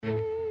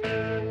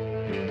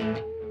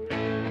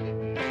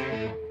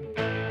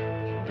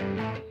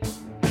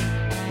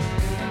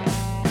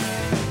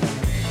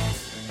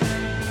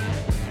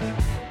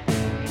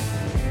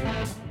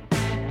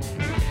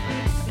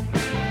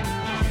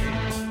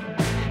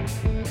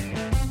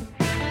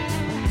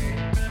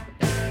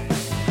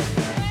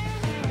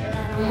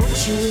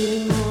want you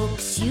anymore,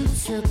 'cause you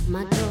took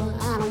my joy.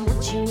 I don't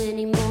want you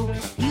anymore,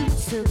 you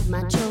took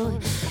my joy.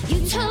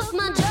 You took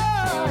my joy,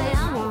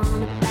 I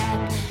want it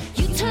back.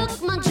 You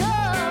took my joy,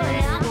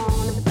 I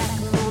want it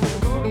back. I'm gonna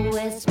go to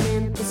West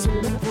Memphis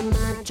and look for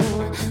my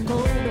joy.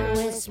 Go to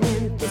West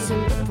Memphis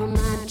and look for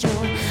my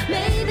joy.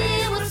 Maybe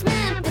it was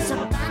Memphis,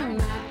 I'll find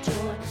my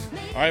joy.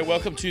 All right,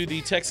 welcome to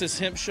the Texas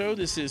Hemp Show.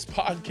 This is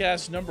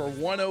podcast number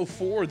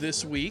 104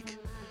 this week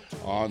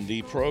on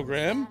the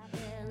program.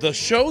 The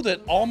show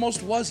that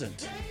almost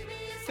wasn't.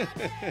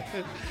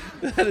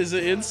 That is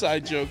an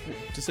inside joke,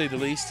 to say the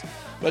least.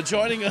 But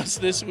joining us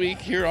this week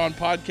here on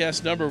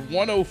podcast number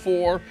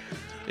 104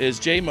 is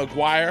Jay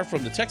McGuire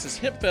from the Texas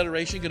Hemp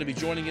Federation, going to be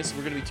joining us.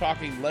 We're going to be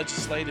talking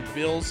legislative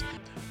bills.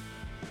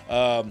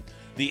 The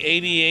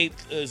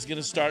 88th is going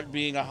to start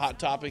being a hot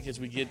topic as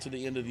we get to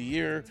the end of the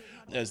year,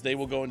 as they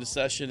will go into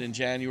session in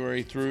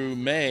January through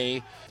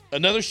May.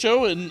 Another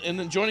show, and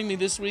then joining me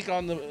this week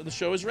on the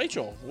show is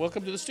Rachel.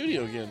 Welcome to the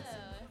studio again.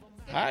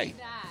 Hi.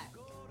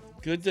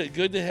 Good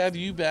to have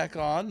you back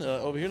on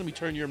over here. Let me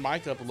turn your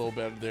mic up a little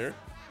better there.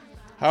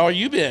 How are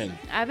you been?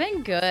 I've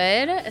been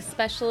good,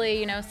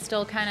 especially,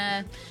 still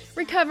kind of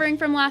recovering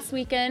from last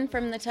weekend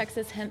from the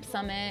Texas Hemp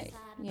Summit.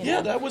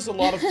 Yeah, that was a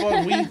lot of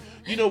fun.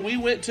 We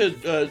went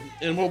to,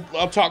 and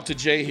I'll talk to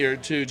Jay here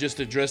too, just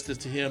to address this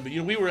to him. But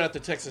we were at the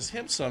Texas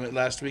Hemp Summit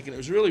last week, and it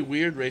was really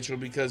weird, Rachel,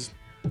 because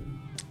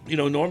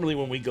normally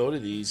when we go to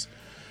these,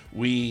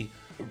 we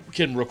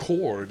can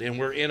record, and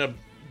we're in a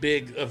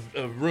big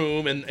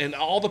room, and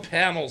all the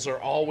panels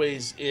are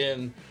always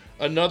in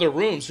another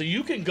room, so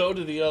you can go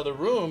to the other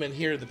room and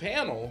hear the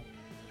panel,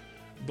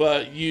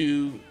 but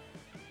you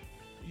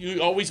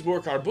always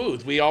work our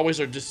booth. We always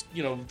are just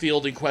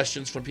fielding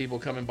questions from people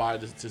coming by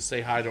to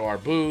say hi to our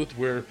booth.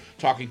 We're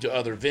talking to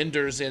other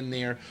vendors in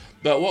there.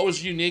 But what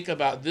was unique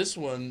about this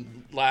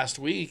one last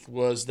week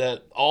was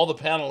that all the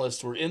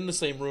panelists were in the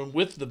same room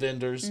with the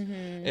vendors,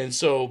 and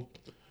so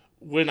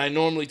when I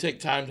normally take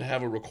time to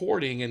have a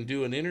recording and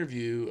do an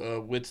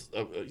interview with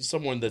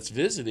someone that's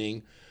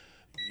visiting,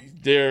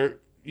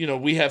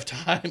 we have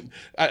time.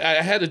 I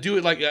had to do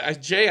it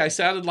like Jay. I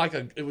sounded like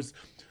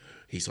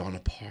he's on a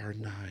par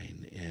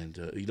 9,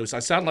 and so I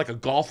sounded like a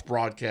golf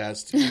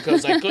broadcast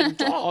because I couldn't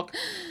talk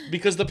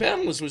because the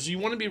panelist was. You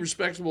want to be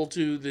respectful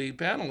to the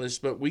panelists,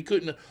 but we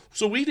couldn't.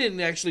 So we didn't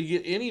actually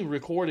get any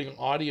recording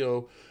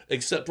audio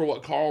except for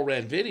what Carl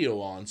ran video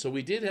on. So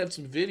we did have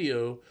some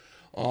video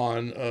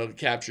on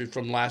captured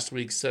from last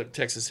week's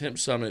Texas Hemp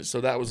Summit, so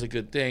that was a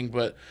good thing,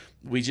 but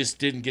we just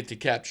didn't get to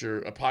capture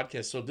a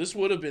podcast. So this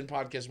would have been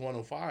podcast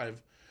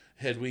 105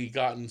 had we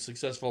gotten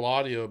successful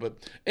audio. But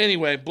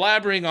anyway,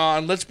 blabbering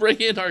on, let's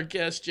bring in our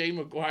guest, Jay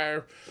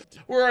McGuire.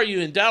 Where are you,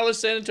 in Dallas,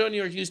 San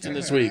Antonio, or Houston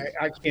this week?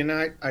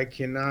 I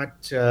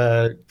cannot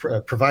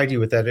provide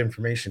you with that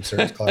information, sir.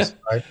 It's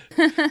classified.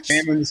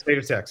 I'm in the state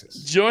of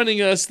Texas.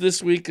 Joining us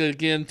this week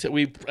again,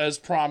 we, as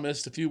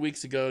promised a few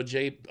weeks ago,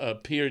 Jay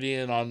appeared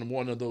in on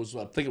one of those,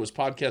 I think it was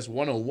podcast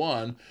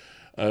 101,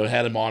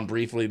 had him on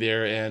briefly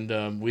there,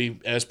 and we,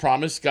 as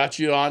promised, got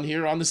you on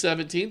here on the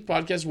 17th.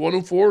 Podcast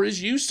 104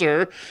 is you,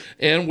 sir,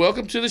 and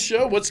welcome to the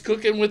show. What's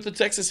cooking with the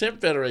Texas Hemp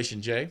Federation,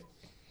 Jay?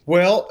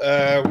 Well,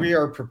 we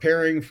are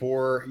preparing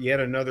for yet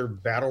another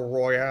battle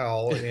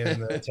royale in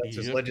the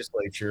Texas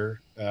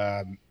legislature.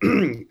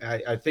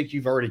 I think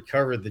you've already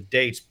covered the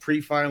dates.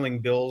 Pre-filing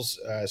bills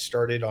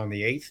started on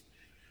the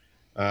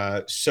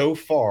 8th. So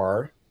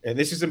far, and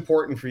this is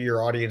important for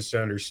your audience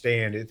to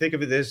understand, think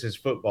of this as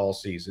football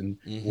season.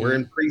 We're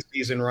in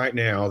preseason right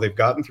now. They've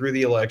gotten through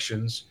the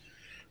elections.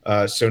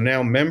 So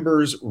now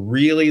members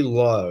really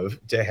love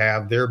to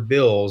have their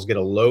bills get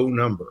a low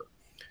number.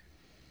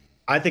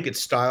 I think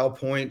it's style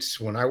points.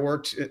 When I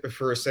worked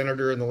for a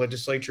senator in the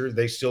legislature,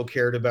 they still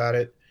cared about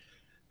it.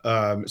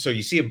 So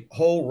you see a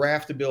whole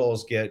raft of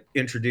bills get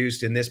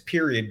introduced in this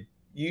period,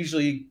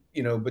 usually,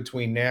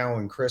 between now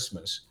and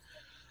Christmas.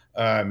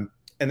 And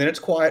then it's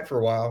quiet for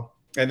a while,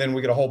 and then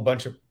we get a whole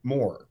bunch of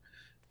more.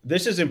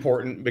 This is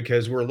important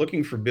because we're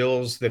looking for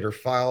bills that are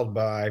filed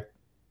by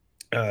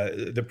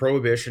the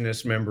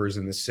prohibitionist members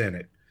in the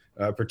Senate,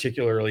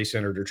 particularly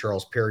Senator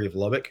Charles Perry of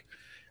Lubbock.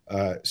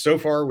 So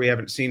far, we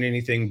haven't seen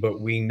anything,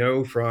 but we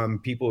know from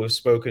people who have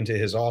spoken to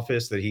his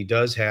office that he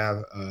does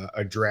have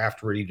a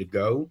draft ready to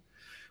go.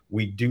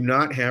 We do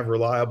not have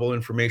reliable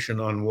information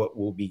on what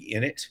will be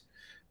in it.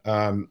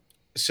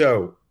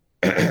 So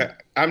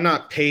I'm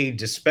not paid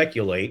to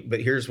speculate,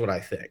 but here's what I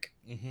think.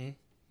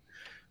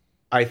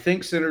 I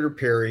think Senator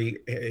Perry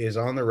is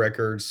on the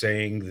record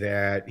saying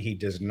that he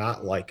does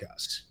not like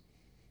us.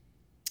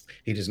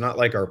 He does not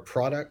like our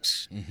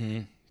products.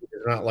 He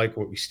does not like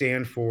what we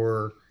stand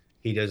for.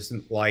 He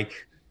doesn't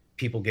like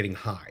people getting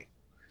high.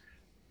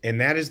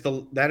 And that is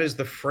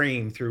the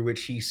frame through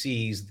which he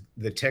sees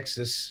the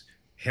Texas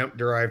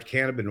hemp-derived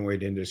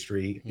cannabinoid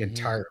industry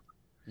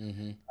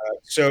entirely.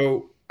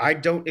 So I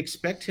don't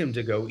expect him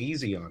to go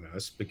easy on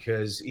us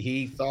because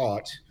he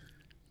thought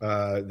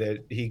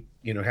that he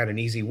had an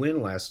easy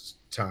win last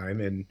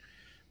time. And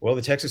well,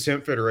 the Texas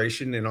Hemp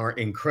Federation and our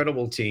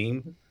incredible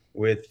team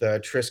with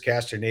Tris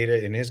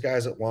Castaneda and his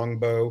guys at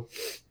Longbow,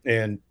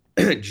 and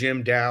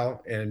Jim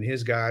Dow and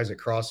his guys at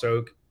Cross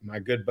Oak. My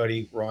good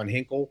buddy Ron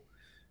Hinkle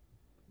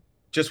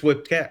just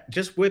whipped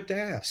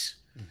ass.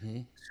 Mm-hmm.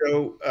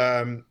 So,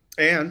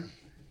 and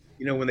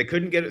when they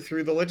couldn't get it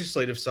through the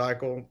legislative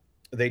cycle,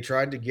 they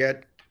tried to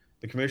get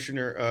the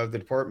commissioner of the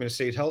Department of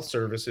State Health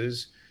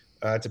Services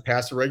to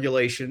pass a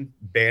regulation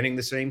banning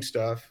the same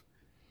stuff.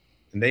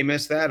 And they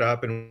messed that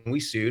up, and we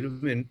sued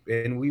them,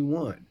 and we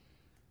won.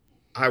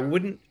 I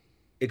wouldn't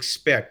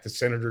expect the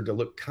senator to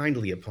look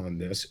kindly upon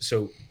this.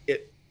 So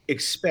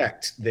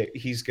expect that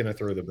he's going to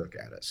throw the book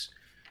at us.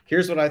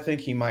 Here's what I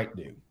think he might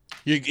do.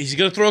 He's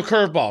going to throw a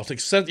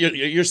curveball.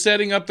 You're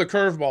setting up the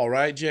curveball,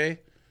 right, Jay?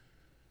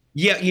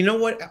 Yeah, you know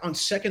what? On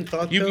second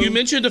thought, you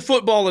mentioned a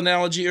football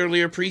analogy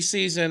earlier,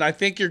 preseason. I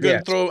think you're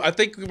going to throw. I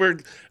think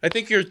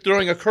you're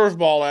throwing a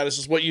curveball at us.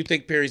 Is what you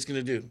think Perry's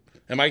going to do?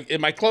 Am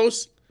I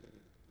close?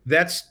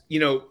 That's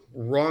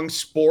wrong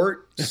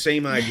sport,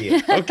 same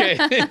idea. Okay.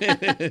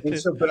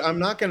 But I'm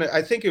not gonna.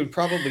 I think it would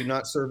probably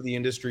not serve the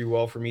industry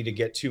well for me to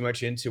get too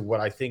much into what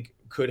I think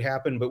could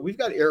happen. But we've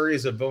got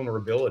areas of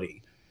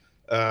vulnerability.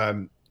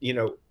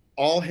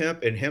 All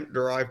hemp and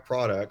hemp-derived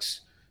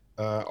products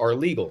are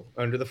legal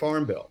under the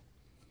Farm Bill.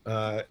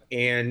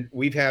 And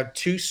we've had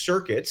two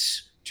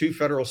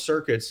federal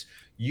circuits,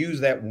 use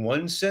that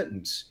one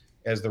sentence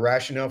as the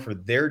rationale for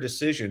their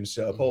decisions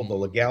to uphold the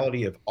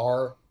legality of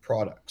our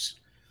products.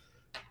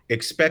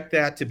 Expect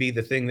that to be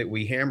the thing that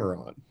we hammer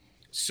on.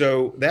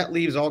 So that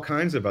leaves all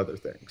kinds of other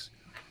things.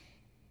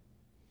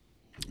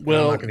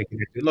 Well, I'm not going to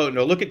get into.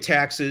 No, look at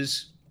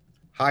taxes,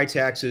 high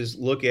taxes.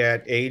 Look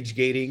at age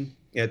gating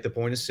at the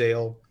point of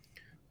sale.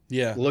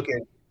 Yeah. Look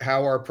at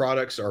how our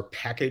products are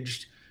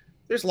packaged.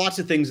 There's lots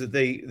of things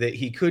that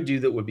he could do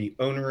that would be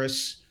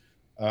onerous.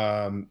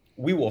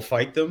 We will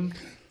fight them.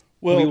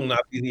 Well, we will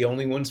not be the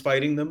only ones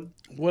fighting them.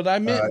 What I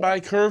meant by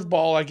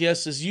curveball, I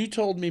guess, is you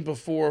told me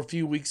before a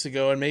few weeks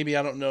ago, and maybe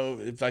I don't know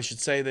if I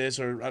should say this,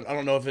 or I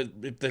don't know if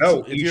that's.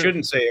 No, you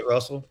shouldn't say it,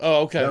 Russell.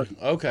 Oh, okay,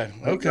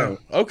 no.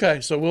 Okay.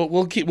 So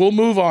we'll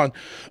move on.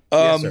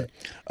 Yes, sir.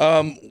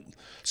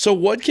 So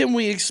what can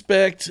we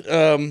expect?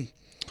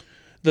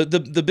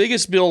 The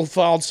biggest bill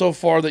filed so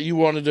far that you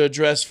wanted to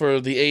address for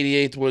the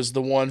 88th was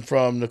the one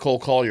from Nicole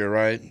Collier,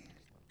 right?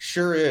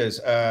 Sure is.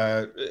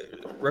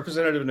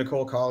 Representative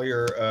Nicole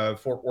Collier of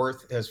Fort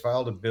Worth has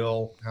filed a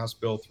bill, House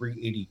Bill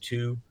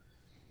 382.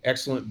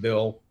 Excellent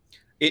bill.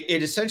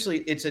 It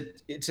essentially it's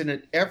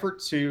an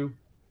effort to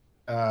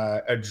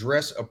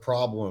address a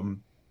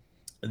problem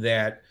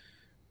that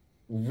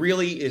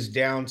really is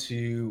down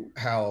to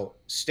how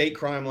state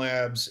crime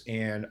labs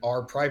and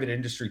our private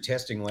industry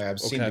testing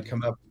labs seem to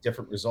come up with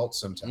different results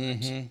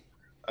sometimes.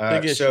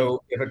 Mm-hmm.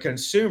 So if a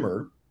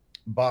consumer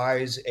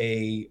buys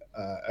a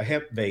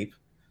hemp vape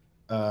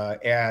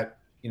at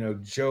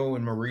Joe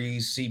and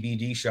Marie's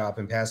CBD shop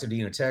in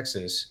Pasadena,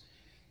 Texas,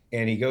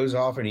 and he goes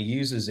off and he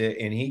uses it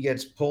and he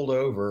gets pulled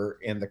over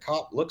and the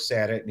cop looks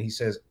at it and he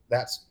says,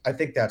 I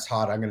think that's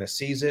hot. I'm going to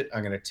seize it.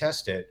 I'm going to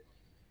test it.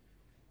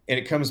 And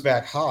it comes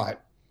back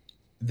hot.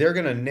 They're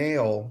going to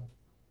nail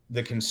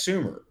the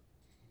consumer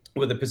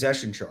with a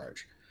possession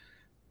charge.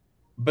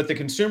 But the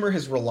consumer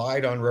has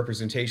relied on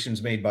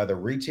representations made by the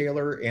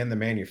retailer and the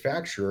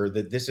manufacturer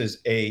that this is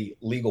a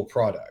legal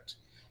product.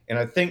 And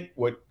I think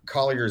what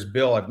Collier's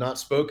bill, I've not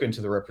spoken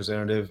to the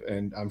representative,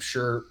 and I'm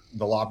sure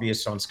the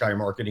lobbyists on Sky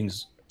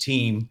Marketing's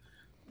team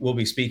will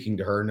be speaking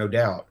to her, no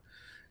doubt.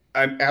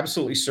 I'm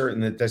absolutely certain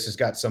that this has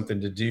got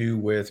something to do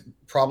with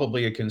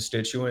probably a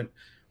constituent.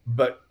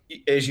 But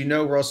as you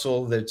know,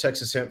 Russell, the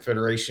Texas Hemp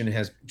Federation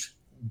has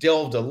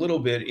delved a little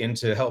bit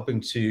into helping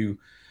to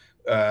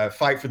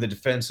fight for the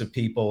defense of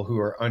people who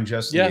are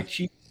unjustly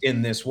accused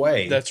in this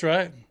way. That's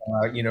right.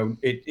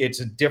 It's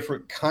a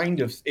different kind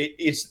of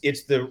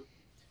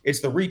it's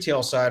the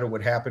retail side of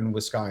what happened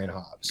with Sky and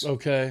Hobbs.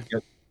 Okay.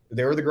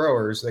 They were the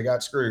growers. They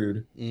got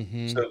screwed.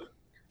 Mm-hmm.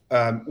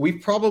 So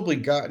we've probably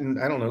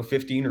gotten,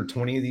 15 or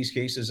 20 of these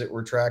cases that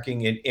we're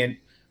tracking. And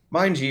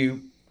mind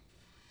you,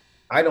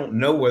 I don't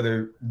know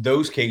whether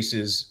those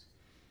cases,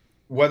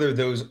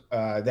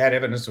 that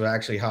evidence was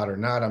actually hot or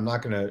not. I'm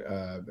not going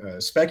to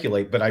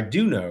speculate, but I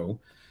do know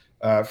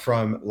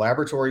from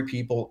laboratory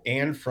people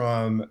and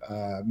from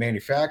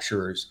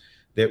manufacturers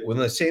that when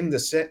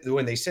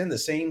they send the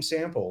same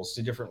samples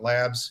to different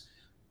labs,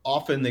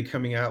 often they're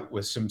coming out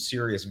with some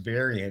serious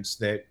variants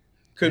that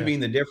could mean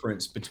the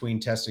difference between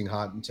testing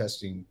hot and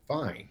testing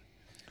fine.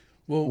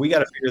 Well, we got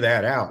to figure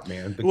that out,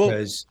 man,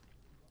 because.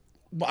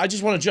 Well, I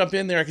just want to jump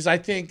in there because I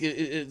think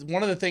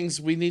one of the things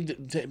we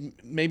need to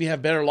maybe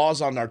have better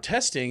laws on our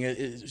testing.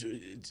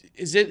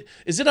 Is it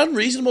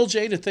unreasonable,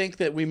 Jay, to think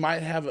that we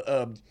might have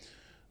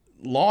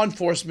law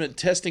enforcement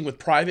testing with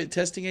private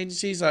testing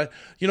agencies?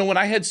 When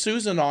I had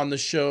Susan on the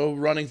show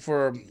running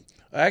for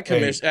ag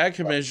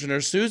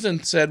commissioner,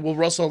 Susan said, well,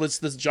 Russell, it's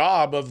the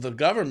job of the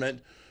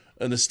government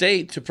and the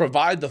state to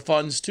provide the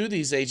funds to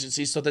these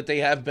agencies so that they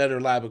have better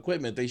lab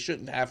equipment. They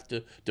shouldn't have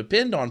to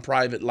depend on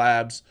private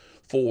labs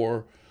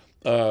for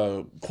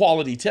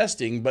quality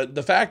testing. But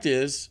the fact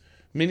is,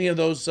 many of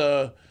those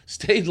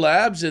state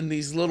labs in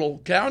these little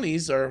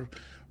counties are,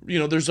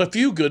 there's a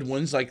few good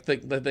ones, like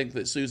I think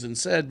that Susan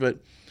said, but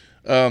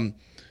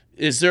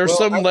is there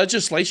some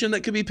legislation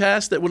that could be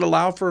passed that would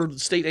allow for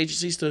state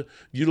agencies to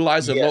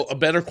utilize a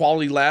better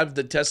quality lab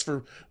that tests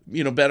for,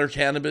 better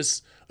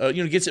cannabis,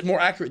 gets it more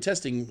accurate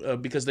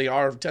testing because they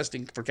are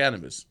testing for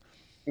cannabis?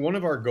 One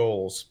of our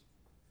goals,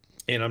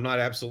 and I'm not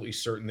absolutely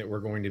certain that we're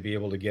going to be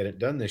able to get it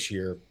done this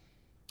year,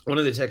 one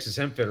of the Texas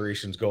Hemp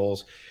Federation's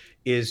goals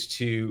is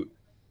to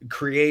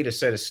create a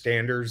set of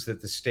standards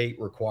that the state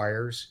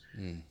requires.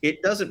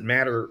 It doesn't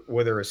matter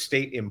whether a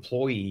state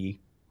employee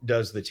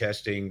does the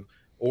testing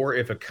or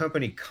if a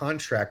company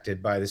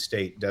contracted by the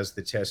state does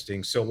the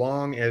testing, so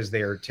long as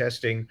they are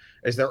testing,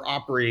 as they're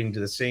operating to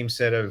the same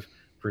set of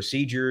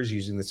procedures,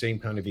 using the same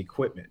kind of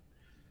equipment.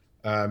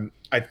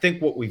 I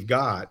think what we've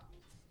got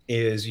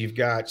is you've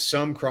got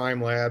some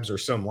crime labs or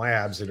some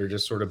labs that are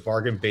just sort of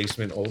bargain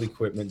basement, old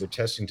equipment. They're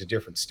testing to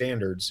different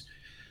standards.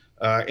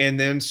 And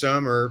then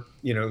some are,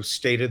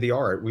 state of the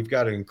art. We've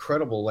got an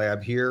incredible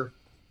lab here.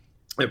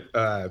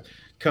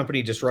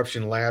 Company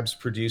Disruption Labs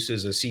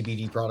produces a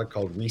CBD product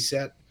called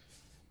Reset.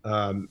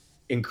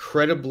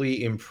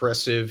 Incredibly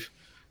impressive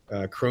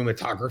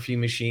chromatography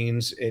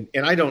machines.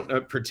 And I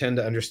don't pretend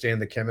to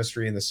understand the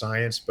chemistry and the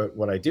science, but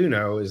what I do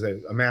know is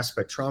that a mass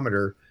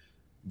spectrometer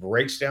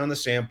breaks down the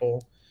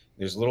sample.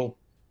 There's a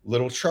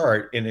little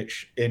chart in it,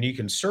 and you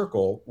can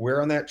circle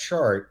where on that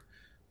chart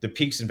the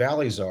peaks and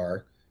valleys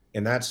are.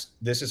 And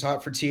this is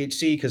hot for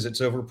THC because it's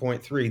over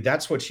 0.3.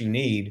 That's what you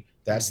need.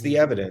 That's the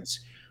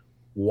evidence.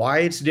 Why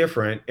it's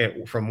different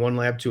from one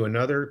lab to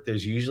another,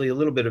 there's usually a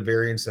little bit of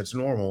variance that's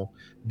normal,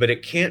 but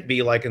it can't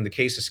be like in the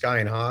case of Sky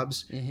and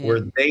Hobbs, where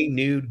they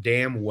knew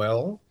damn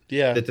well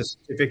that the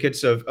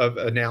certificates of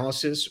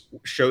analysis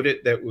showed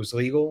it that was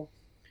legal.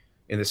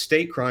 And the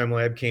state crime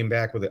lab came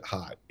back with it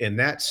hot, and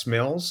that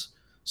smells.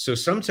 So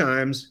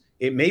sometimes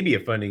it may be a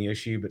funding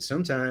issue, but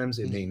sometimes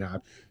it may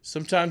not.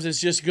 Sometimes it's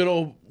just good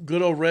old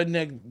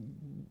redneck,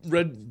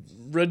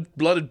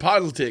 red-blooded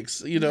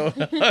politics,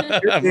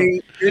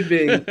 Could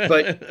be.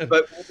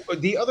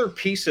 But the other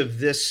piece of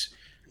this,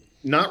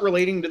 not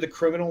relating to the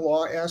criminal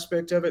law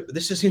aspect of it, but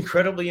this is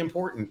incredibly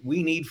important.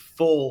 We need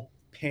full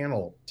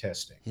panel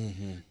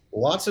testing.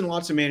 Lots and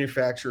lots of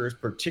manufacturers,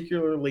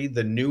 particularly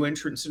the new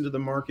entrants into the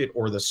market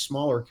or the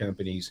smaller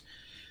companies,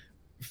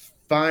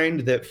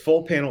 find that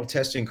full panel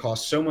testing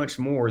costs so much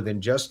more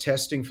than just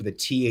testing for the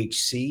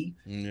THC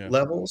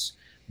levels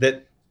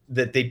that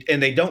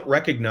they don't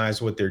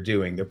recognize what they're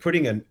doing. They're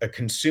putting a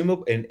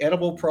consumable, an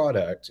edible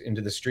product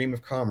into the stream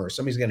of commerce.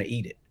 Somebody's going to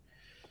eat it.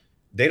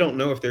 They don't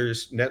know if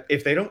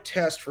they don't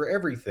test for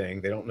everything.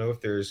 They don't know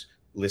if there's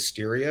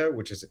listeria,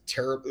 which is a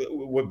terrible,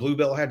 what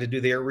Bluebell had to do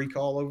their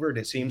recall over, and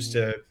it seems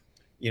to,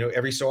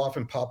 every so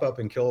often pop up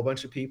and kill a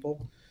bunch of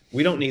people.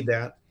 We don't need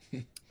that.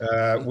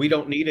 We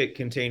don't need it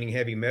containing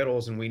heavy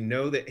metals, and we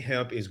know that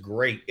hemp is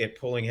great at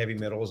pulling heavy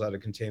metals out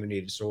of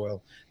contaminated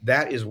soil.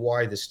 That is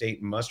why the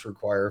state must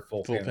require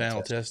full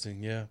panel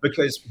testing.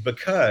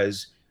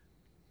 Because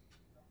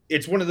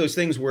it's one of those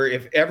things where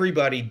if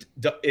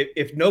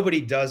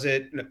nobody does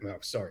it,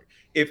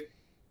 if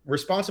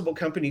responsible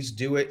companies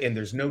do it and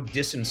there's no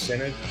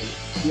disincentive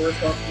for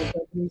responsible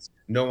companies,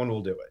 no one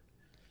will do it.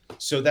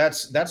 So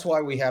that's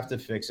why we have to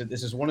fix it.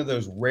 This is one of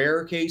those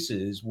rare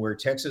cases where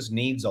Texas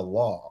needs a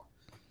law.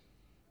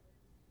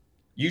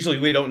 Usually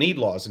we don't need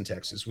laws in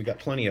Texas. We got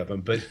plenty of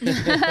them, but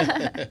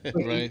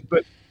right.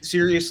 But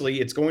seriously,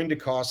 it's going to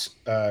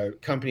cost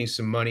companies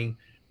some money,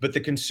 but the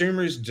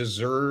consumers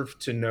deserve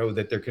to know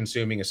that they're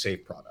consuming a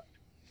safe product.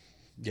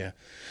 Yeah.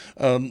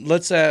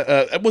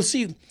 We'll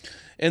see.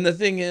 And the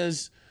thing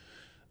is,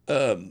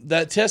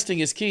 that testing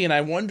is key. And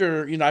I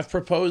wonder, I've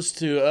proposed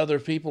to other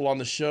people on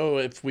the show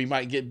if we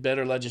might get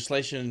better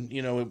legislation,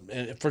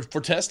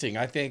 for testing.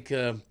 I think,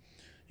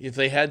 if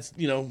they had,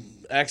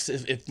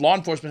 access, if law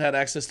enforcement had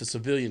access to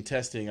civilian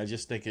testing, I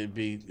just think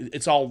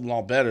it's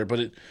all better.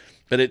 But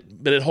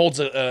it holds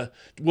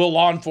will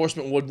law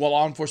enforcement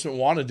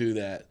want to do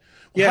that?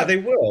 Yeah, they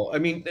will. I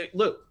mean,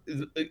 look,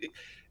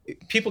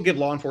 people give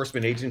law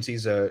enforcement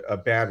agencies a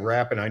bad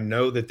rap, and I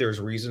know that there's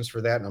reasons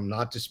for that, and I'm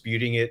not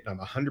disputing it. I'm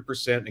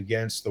 100%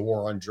 against the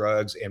war on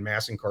drugs and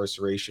mass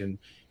incarceration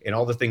and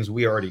all the things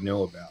we already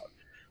know about.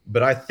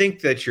 But I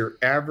think that your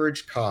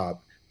average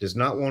cop does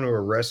not want to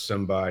arrest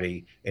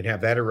somebody and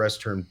have that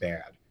arrest turned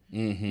bad.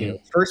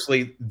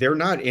 Firstly, they're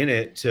not in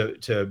it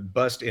to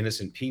bust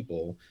innocent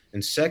people.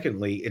 And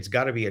secondly, it's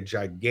got to be a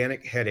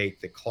gigantic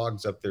headache that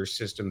clogs up their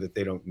system that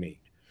they don't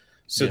need.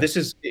 So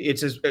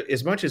it's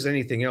as much as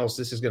anything else,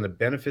 this is going to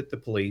benefit the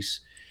police.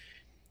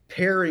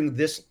 Pairing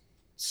this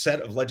set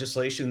of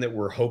legislation that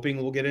we're hoping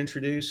will get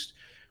introduced,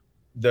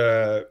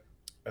 the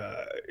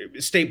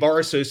State Bar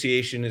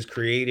Association is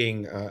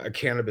creating a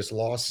cannabis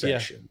law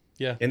section.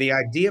 Yeah. And the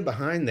idea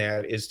behind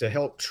that is to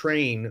help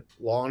train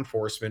law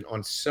enforcement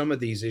on some of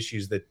these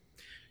issues that,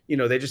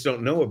 they just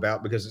don't know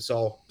about because it's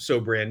all so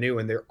brand new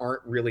and there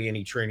aren't really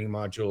any training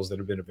modules that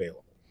have been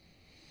available.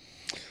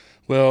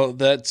 Well,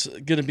 that's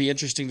going to be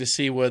interesting to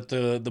see what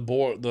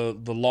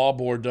the law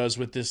board does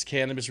with this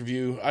cannabis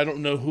review. I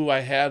don't know who I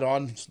had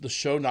on the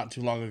show not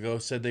too long ago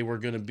said they were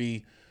going to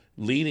be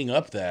leading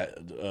up that.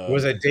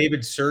 Was it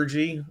David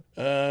Sergi?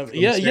 Yeah,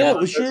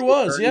 it sure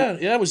was. Yeah,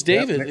 it was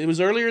David. Yep. It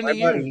was earlier in the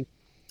year.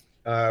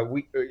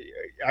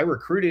 I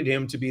recruited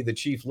him to be the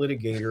chief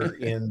litigator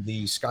in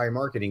the Sky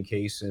Marketing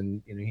case,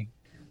 and he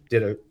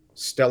did a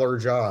stellar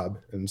job.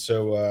 And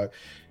so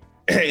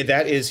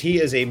he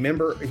is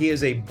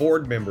a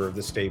board member of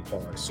the state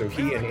bar. So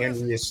he and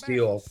Andrea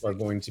Steele are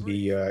going to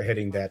be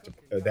heading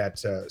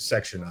that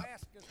section up.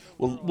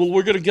 Well,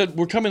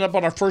 we're coming up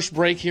on our first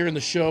break here in the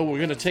show.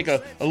 We're gonna take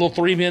a little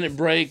 3-minute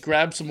break,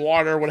 grab some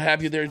water, what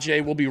have you there, Jay.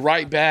 We'll be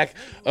right back.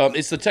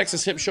 It's the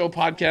Texas Hemp Show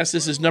podcast.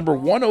 This is number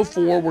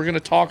 104. We're gonna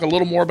talk a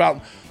little more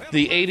about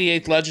the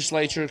 88th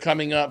legislature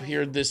coming up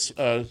here at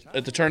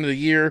the turn of the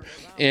year,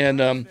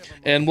 and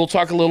we'll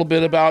talk a little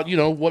bit about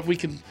what we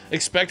can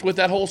expect with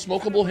that whole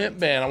smokable hemp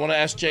ban. I want to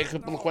ask Jay a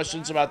couple of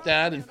questions about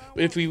that, and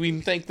if we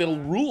even think they'll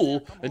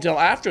rule until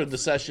after the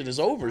session is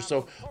over.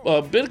 So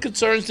a bit of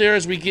concerns there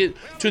as we get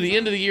to the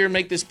end of the year,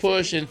 make this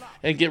push and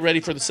get ready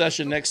for the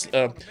session next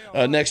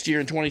year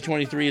in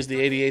 2023 as the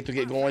 88th will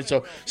get going.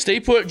 So stay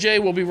put, Jay.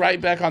 We'll be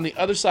right back on the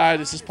other side.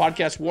 This is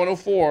podcast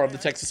 104 of the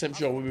Texas Hemp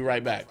Show. We'll be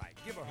right back.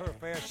 Give her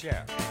fair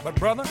share. But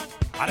brother,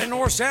 I didn't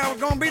know her share was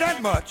gonna be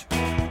that much.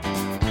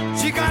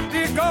 She got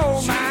the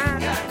gold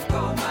mine.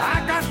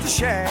 I got the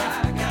share.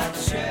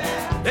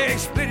 They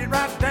split it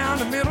right down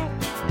the middle,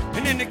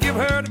 and then they give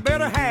her the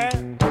better half.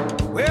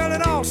 Well,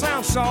 it all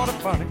sounds sort of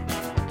funny,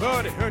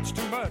 but it hurts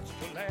too much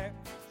to laugh.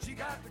 She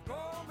got the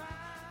gold mine.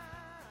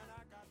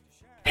 I got the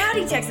share.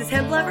 Howdy, Texas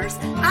hemp lovers.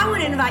 I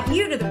want to invite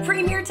you to the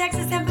premier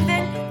Texas hemp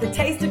event, the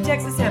Taste of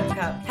Texas Hemp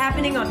Cup,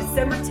 happening on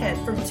December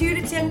 10th from 2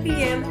 to 10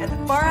 p.m. at the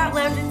Far Out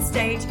Lounge and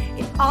Stage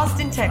in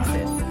Austin,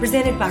 Texas.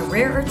 Presented by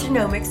Rare Earth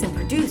Genomics and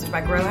produced by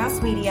Grow House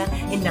Media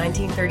in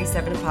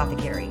 1937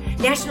 Apothecary.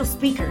 National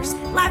speakers,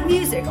 live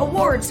music,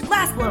 awards,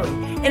 glass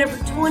blowing, and over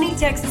 20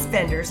 Texas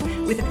vendors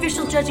with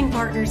official judging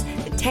partners,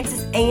 the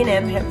Texas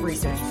A&M Hemp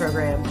Research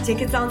Program.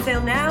 Tickets on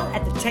sale now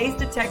at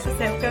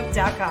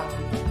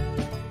thetasteoftexashempcup.com.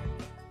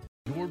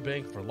 Your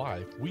Bank for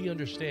Life, we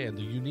understand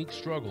the unique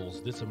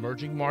struggles this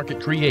emerging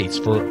market creates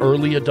for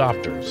early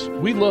adopters.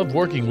 We love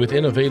working with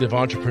innovative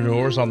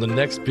entrepreneurs on the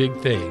next big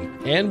thing,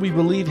 and we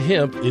believe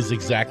hemp is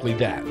exactly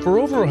that. For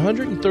over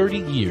 130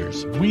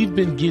 years, we've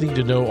been getting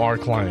to know our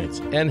clients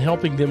and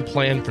helping them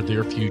plan for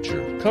their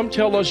future. Come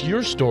tell us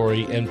your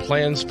story and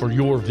plans for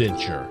your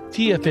venture.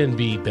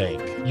 TFNB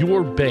Bank,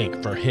 your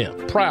bank for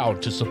hemp,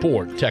 proud to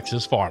support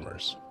Texas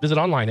farmers. Visit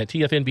online at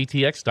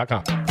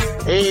tfnbtx.com.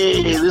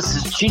 Hey, this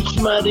is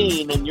Cheech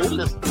Marin, and you're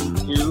listening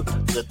to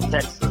the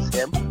Texas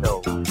Hemp Show.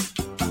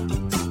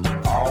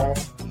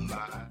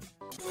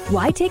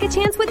 Why take a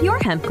chance with your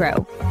hemp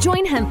grow?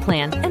 Join Hemp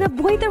Plan and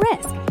avoid the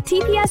risk.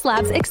 TPS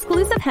Labs'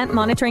 exclusive hemp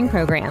monitoring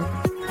program.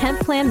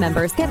 Hemp Plan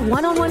members get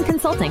one-on-one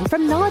consulting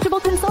from knowledgeable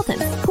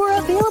consultants who are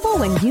available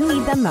when you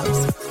need them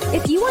most.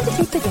 If you want to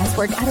take the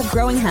guesswork out of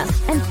growing hemp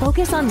and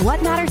focus on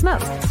what matters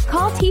most,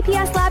 call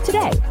TPS Lab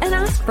today and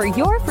ask for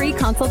your free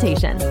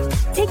consultation.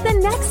 Take the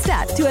next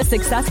step to a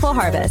successful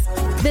harvest.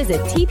 Visit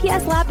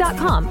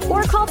tpslab.com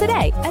or call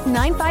today at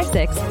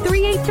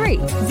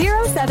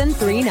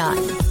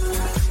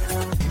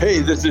 956-383-0739. Hey,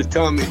 this is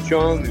Tommy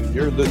Chong, and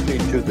you're listening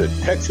to the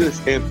Texas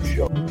Hemp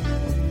Show.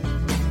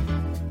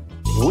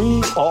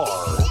 We are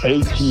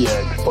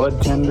ATX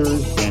Bud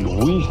Tenders, and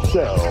we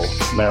sell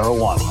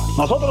marijuana.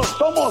 Nosotros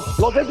somos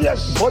los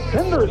ATX Bud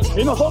Tenders,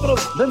 y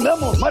nosotros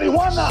vendemos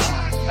marihuana.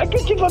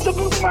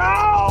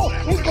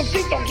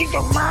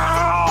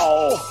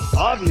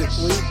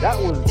 Obviously, that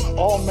was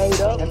all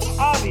made up, and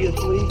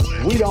obviously,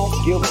 we don't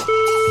give a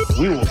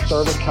We will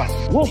serve a cop.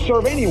 We'll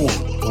serve anyone.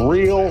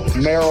 Real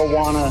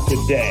marijuana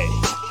today.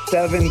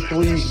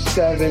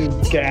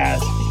 737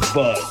 Gas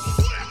Bud.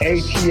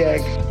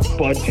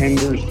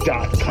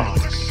 ATXBudTenders.com.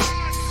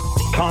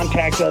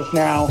 Contact us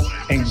now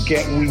and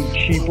get weed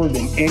cheaper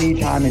than any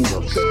time in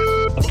your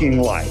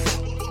fucking life.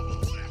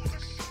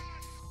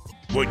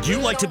 Would you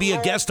like to be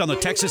a guest on the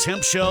Texas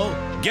Hemp Show?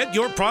 Get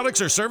your products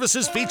or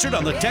services featured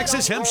on the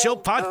Texas Hemp Show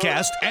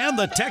podcast and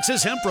the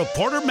Texas Hemp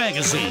Reporter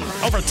magazine.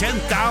 Over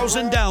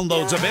 10,000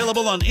 downloads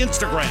available on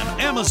Instagram,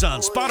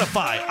 Amazon,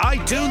 Spotify,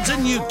 iTunes,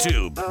 and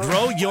YouTube.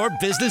 Grow your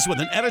business with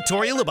an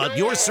editorial about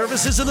your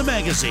services in the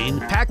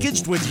magazine,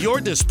 packaged with your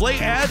display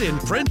ad in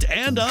print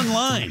and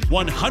online.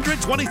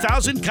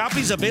 120,000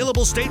 copies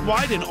available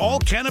statewide in all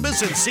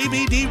cannabis and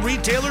CBD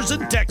retailers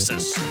in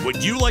Texas.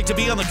 Would you like to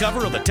be on the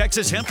cover of the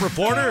Texas Hemp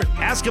Reporter?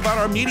 Ask about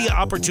our media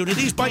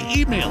opportunities by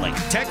emailing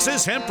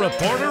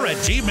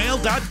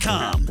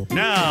texashempreporter@gmail.com.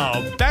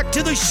 Now, back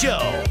to the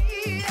show.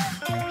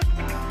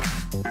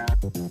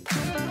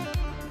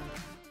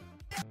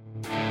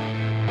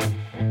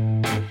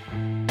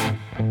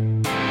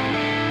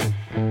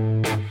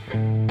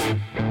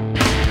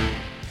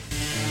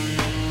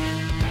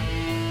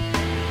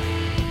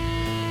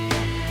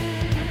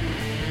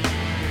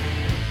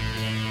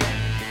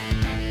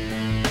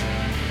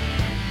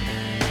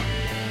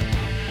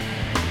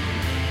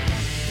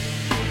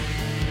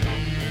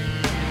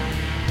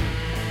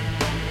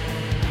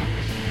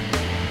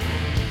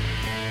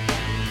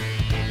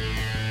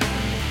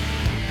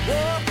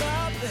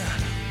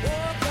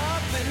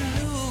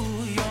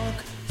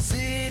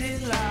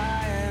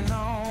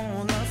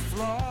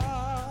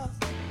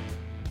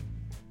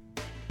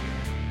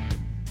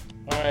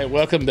 right,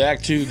 welcome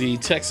back to the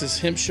Texas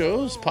Hemp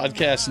Show's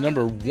podcast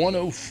number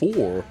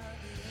 104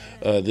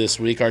 this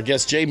week. Our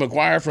guest, Jay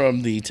McGuire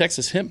from the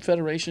Texas Hemp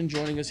Federation,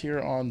 joining us here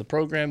on the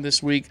program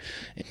this week,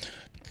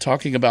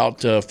 talking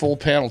about full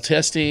panel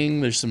testing.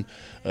 There's some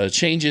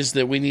changes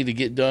that we need to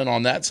get done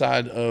on that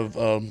side of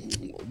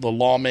the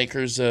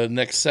lawmakers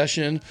next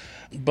session.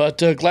 But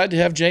glad to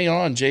have Jay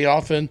on. Jay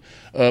often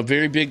a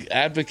very big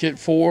advocate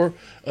for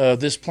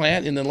this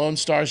plant in the Lone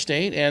Star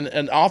State,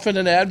 and often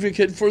an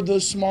advocate for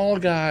the small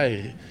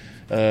guy.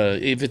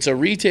 If it's a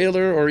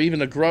retailer or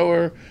even a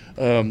grower,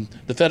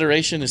 the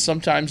Federation is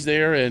sometimes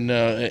there and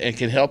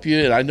can help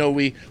you. And I know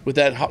with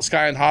that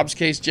Sky and Hobbs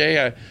case,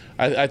 Jay,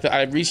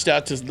 I reached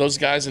out to those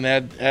guys and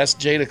asked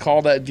Jay to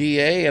call that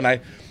DA, and I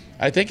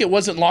think it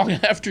wasn't long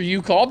after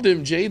you called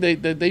them, Jay,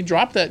 they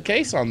dropped that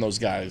case on those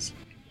guys.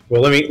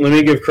 Well, let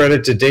me give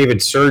credit to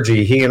David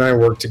Sergi. He and I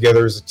worked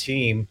together as a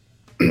team.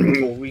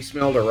 We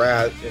smelled a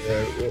rat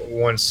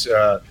once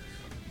the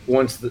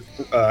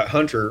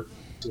Hunter.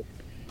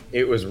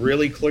 It was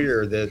really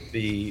clear that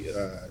the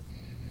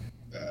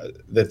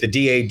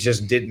DA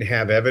just didn't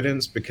have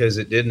evidence because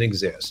it didn't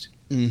exist.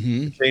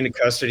 Mm-hmm. The chain of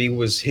custody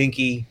was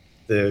hinky.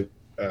 The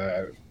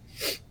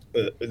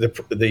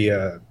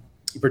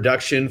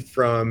production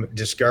from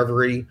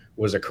discovery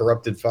was a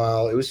corrupted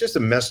file. It was just a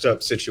messed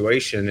up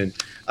situation. And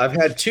I've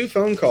had 2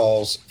 phone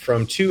calls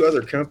from 2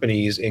 other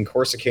companies in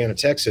Corsicana,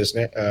 Texas,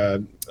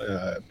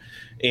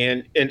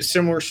 and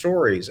similar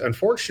stories.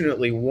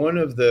 Unfortunately, one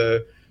of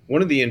the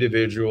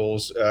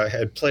individuals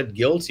had pled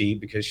guilty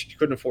because she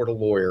couldn't afford a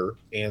lawyer,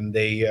 and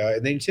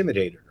they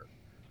intimidated her.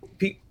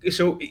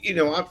 So,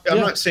 I'm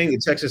not saying the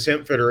Texas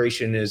Hemp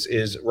Federation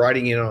is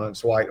riding in on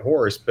its white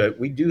horse, but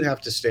we do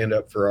have to stand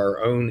up for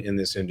our own in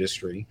this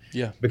industry.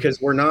 Yeah. Because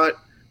we're not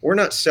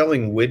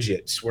selling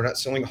widgets. We're not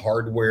selling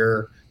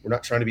hardware. We're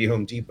not trying to be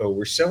Home Depot.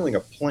 We're selling a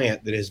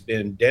plant that has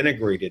been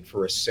denigrated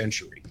for a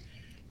century.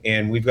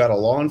 And we've got a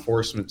law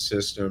enforcement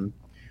system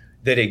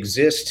that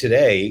exists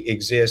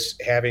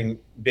having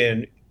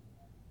been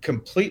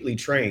completely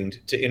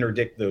trained to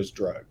interdict those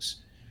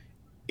drugs.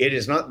 It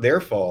is not their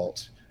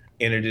fault.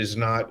 And it is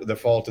not the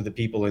fault of the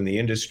people in the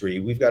industry.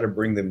 We've got to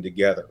bring them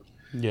together.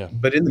 Yeah.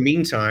 But in the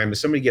meantime, if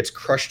somebody gets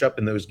crushed up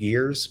in those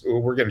gears,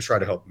 we're going to try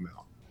to help them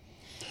out.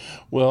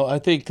 Well, I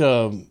think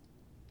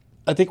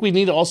we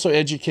need to also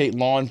educate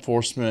law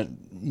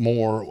enforcement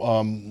more.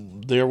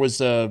 There was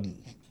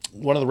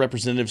one of the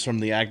representatives from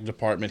the Ag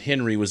Department,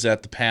 Henry, was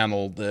at the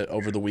panel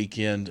over the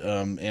weekend,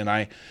 and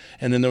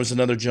then there was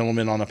another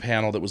gentleman on a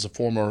panel that was a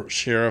former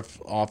sheriff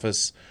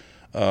office,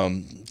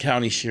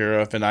 county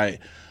sheriff, and I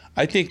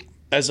think.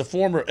 As a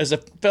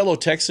fellow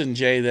Texan,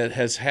 Jay, that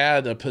has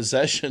had a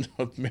possession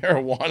of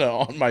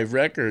marijuana on my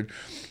record,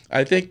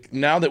 I think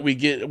now that we're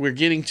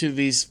getting to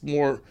these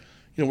more,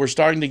 we're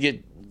starting to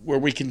get where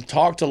we can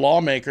talk to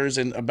lawmakers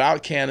and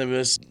about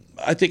cannabis.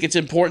 I think it's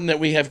important that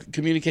we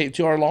communicate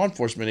to our law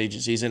enforcement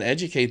agencies and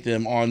educate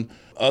them on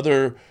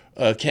other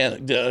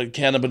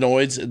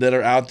cannabinoids that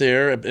are out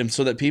there, and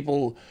so that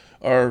people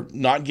are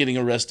not getting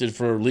arrested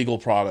for legal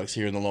products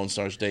here in the Lone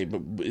Star State.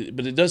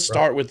 But it does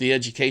start with the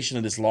education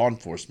of this law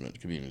enforcement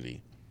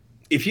community.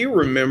 If you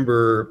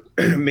remember,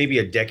 maybe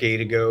a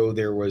decade ago,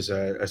 there was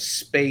a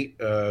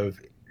spate of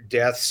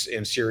deaths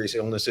and serious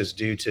illnesses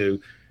due to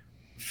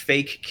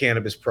fake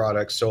cannabis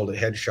products sold at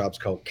head shops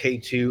called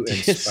K2 and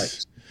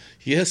Spikes.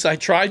 Yes, I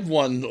tried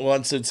one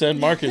once at San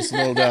Marcos,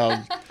 no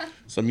doubt,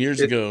 some years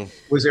ago.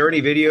 Was there any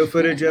video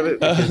footage of it?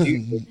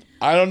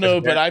 I don't know,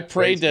 but I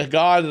prayed to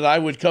God that I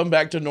would come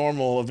back to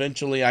normal.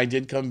 Eventually, I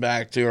did come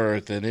back to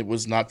earth, and it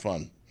was not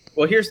fun.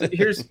 Well, here's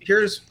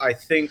I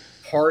think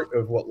part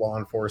of what law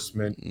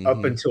enforcement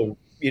up until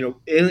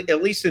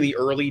at least in the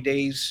early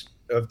days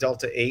of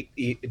Delta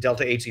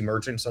 8's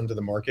emergence onto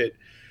the market,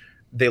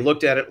 they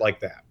looked at it like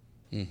that.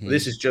 Mm-hmm.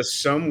 This is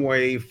just some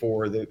way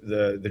for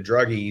the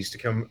druggies to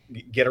come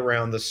get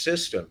around the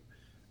system.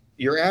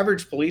 Your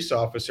average police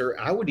officer,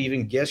 I would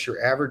even guess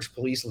your average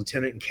police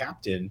lieutenant and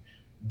captain,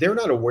 they're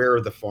not aware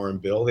of the Farm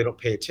Bill. They don't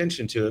pay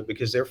attention to it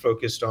because they're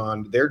focused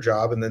on their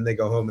job, and then they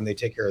go home and they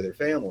take care of their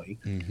family.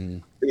 Mm-hmm.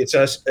 It's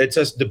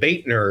us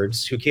debate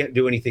nerds who can't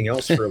do anything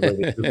else for a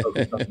living who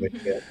focus on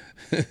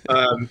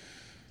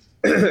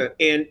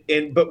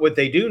it. But what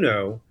they do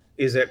know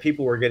is that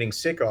people were getting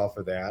sick off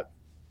of that,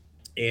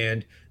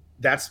 and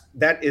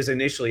that is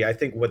initially, I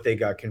think, what they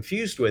got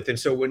confused with. And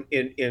so when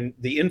in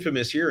the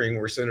infamous hearing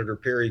where Senator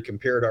Perry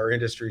compared our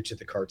industry to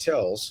the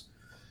cartels,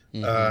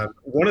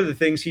 one of the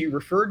things he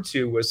referred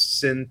to was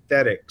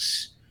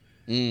synthetics.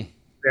 Now,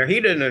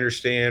 he didn't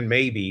understand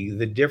maybe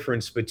the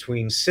difference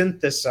between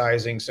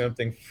synthesizing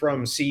something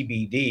from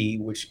CBD,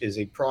 which is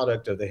a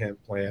product of the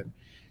hemp plant,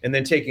 and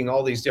then taking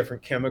all these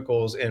different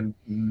chemicals and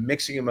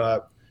mixing them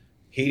up,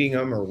 heating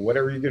them, or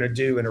whatever you're going to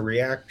do in a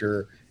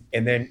reactor,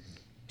 and then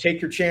take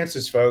your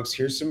chances, folks.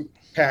 Here's some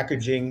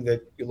packaging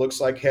that it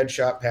looks like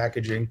headshot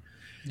packaging.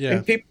 Yeah.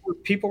 And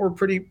people were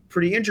pretty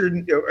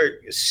injured,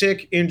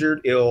 sick,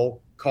 injured,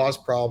 ill,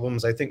 caused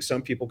problems. I think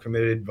some people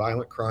committed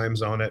violent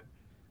crimes on it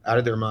out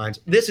of their minds.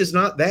 This is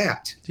not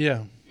that.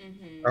 Yeah.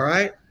 All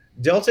right.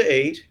 Delta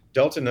 8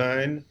 Delta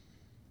 9,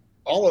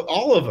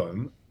 all of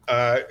them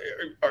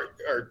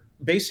are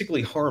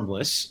basically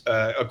harmless.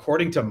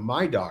 According to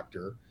my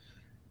doctor,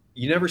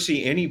 you never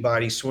see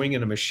anybody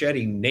swinging a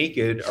machete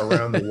naked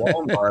around the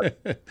Walmart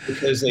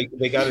because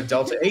they got a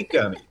Delta 8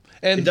 gummy.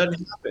 And it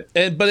doesn't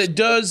happen. But it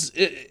does.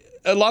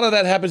 A lot of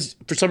that happens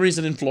for some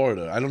reason in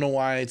Florida. I don't know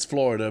why it's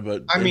Florida,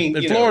 but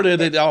in Florida,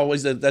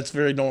 that's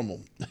very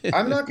normal.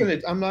 I'm not gonna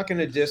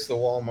diss the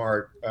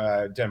Walmart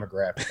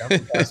demographic. I'm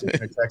from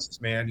Pasadena,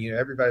 Texas, man.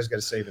 Everybody's got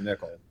to save a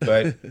nickel,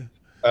 but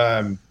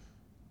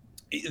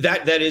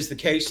that is the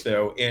case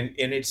though, and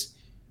it's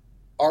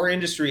our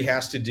industry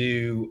has to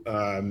do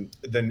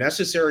the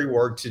necessary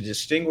work to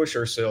distinguish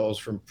ourselves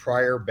from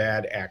prior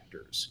bad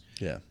actors.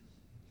 Yeah,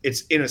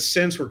 it's in a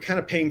sense we're kind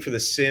of paying for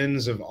the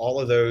sins of all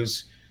of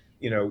those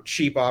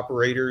cheap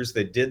operators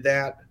that did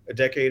that a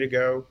decade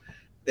ago.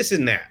 This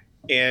isn't that.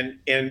 And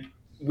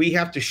we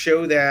have to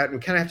show that. We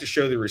kind of have to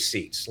show the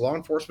receipts. Law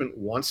enforcement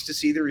wants to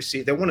see the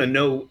receipt. They want to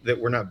know that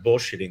we're not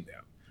bullshitting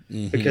them.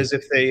 Mm-hmm. Because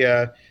if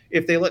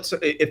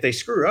they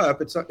screw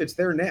up, it's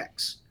their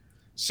necks.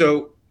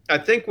 So I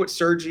think what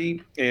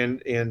Sergi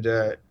and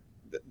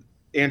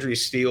Andrea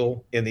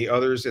Steele and the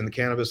others in the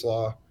cannabis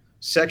law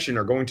section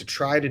are going to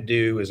try to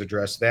do is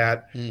address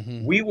that.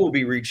 Mm-hmm. We will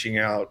be reaching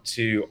out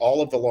to all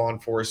of the law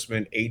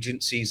enforcement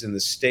agencies in the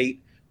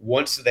state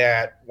once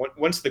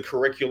the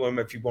curriculum,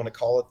 if you want to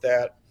call it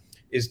that,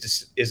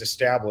 is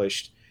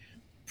established.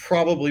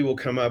 Probably we'll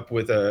come up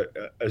with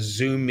a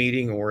Zoom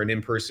meeting or an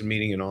in-person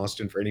meeting in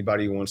Austin for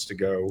anybody who wants to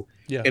go.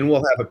 Yeah. And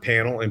we'll have a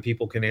panel and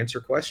people can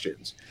answer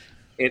questions.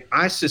 And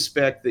I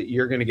suspect that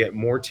you're going to get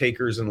more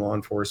takers in law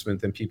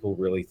enforcement than people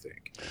really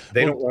think.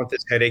 They don't want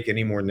this headache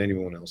any more than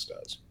anyone else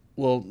does.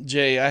 Well,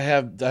 Jay, I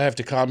have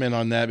to comment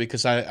on that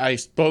because I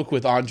spoke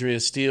with Andrea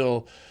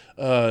Steele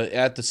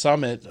at the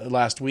summit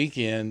last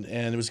weekend,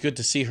 and it was good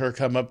to see her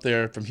come up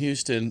there from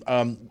Houston.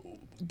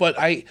 But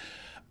I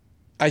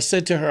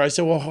said to her,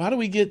 well, how do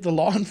we get the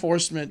law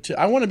enforcement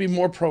I want to be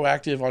more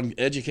proactive on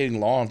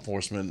educating law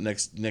enforcement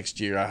next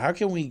year. How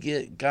can we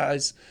get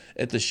guys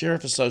at the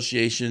Sheriff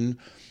Association?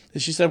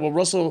 And she said, well,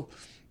 Russell,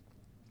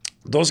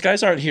 those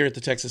guys aren't here at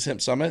the Texas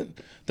Hemp Summit.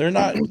 They're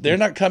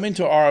not coming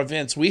to our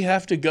events. We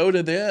have to go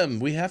to them.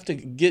 We have to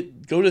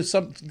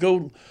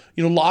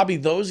lobby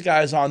those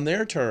guys on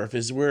their turf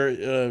is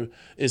where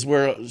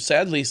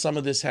sadly some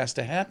of this has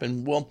to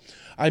happen. Well,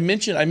 I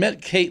met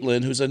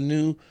Caitlin, who's a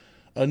new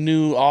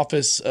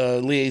office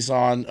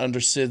liaison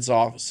under Sid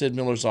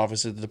Miller's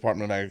office at the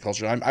Department of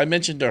Agriculture. I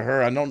mentioned to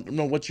her, I don't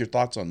know what your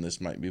thoughts on this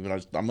might be,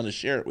 but I'm going to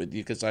share it with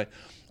you because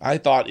I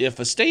thought if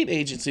a state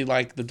agency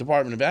like the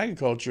Department of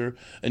Agriculture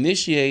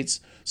initiates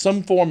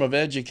some form of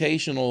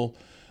educational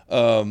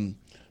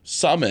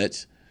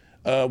summit,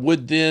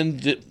 would then,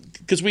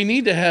 because we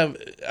need to have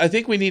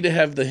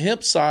the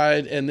hemp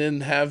side and then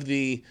have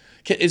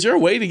is there a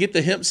way to get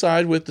the hemp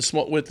side with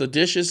the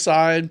dishes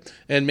side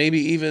and maybe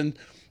even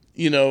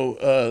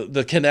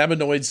the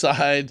cannabinoid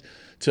side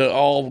to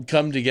all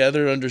come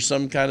together under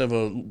some kind of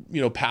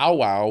a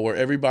powwow where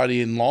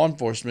everybody in law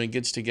enforcement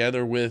gets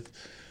together with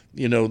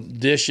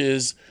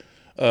dishes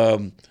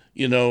and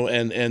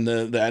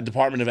the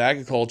Department of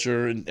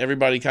Agriculture and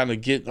everybody kind of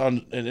get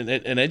on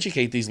and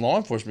educate these law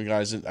enforcement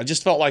guys. And I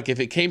just felt like if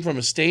it came from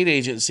a state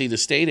agency to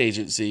state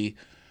agency,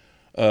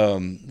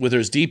 whether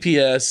it's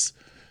DPS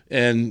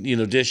and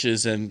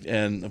dishes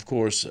and of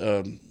course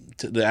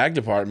the ag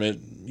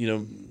department,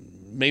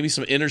 maybe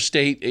some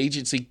interstate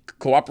agency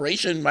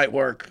cooperation might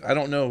work. I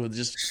don't know.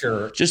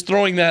 Just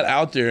throwing that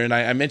out there. And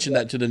I mentioned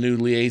that to the new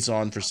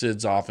liaison for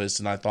Sid's office,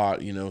 and I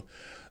thought,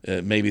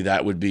 maybe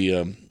that would be.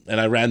 And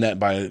I ran that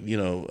by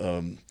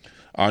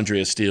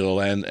Andrea Steele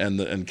and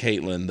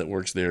Caitlin that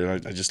works there.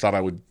 And I just thought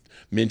I would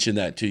mention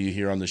that to you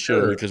here on the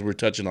show because we're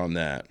touching on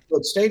that.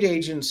 But state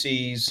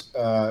agencies,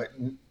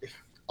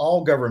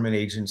 all government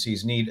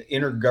agencies need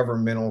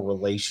intergovernmental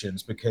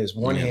relations because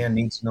one hand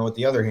needs to know what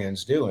the other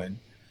hand's doing.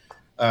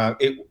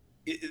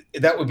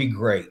 That would be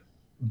great,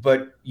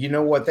 but you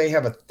know what? They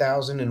have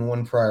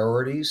 1,001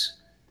 priorities,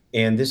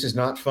 and this is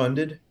not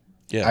funded.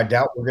 Yeah. I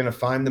doubt we're going to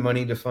find the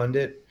money to fund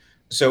it.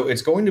 So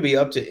it's going to be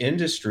up to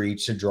industry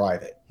to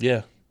drive it.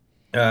 Yeah.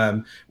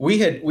 We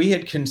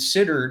had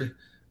considered,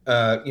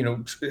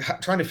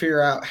 trying to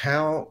figure out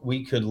how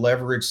we could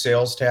leverage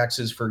sales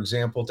taxes, for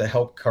example, to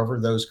help cover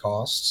those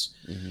costs.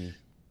 Mm-hmm.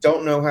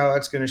 Don't know how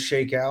that's going to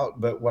shake out,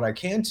 but what I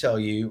can tell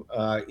you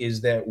is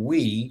that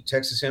we,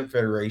 Texas Hemp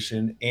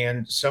Federation,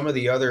 and some of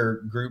the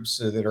other groups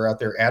that are out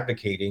there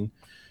advocating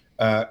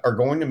are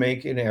going to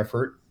make an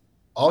effort.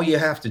 All you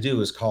have to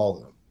do is call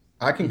them.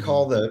 I can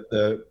call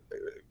the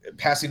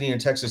Pasadena,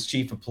 Texas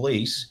Chief of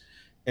Police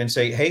and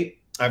say, hey,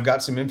 I've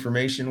got some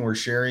information. We're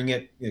sharing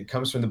it. It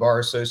comes from the Bar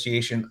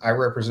Association. I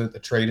represent the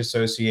Trade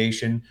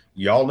Association.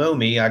 Y'all know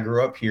me. I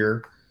grew up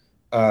here.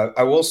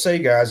 I will say,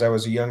 guys, I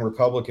was a young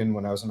Republican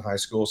when I was in high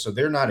school, so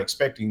they're not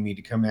expecting me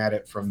to come at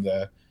it from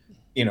the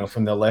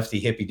lefty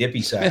hippy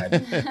dippy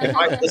side.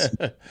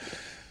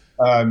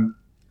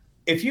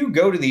 If you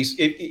go to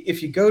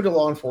if you go to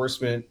law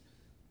enforcement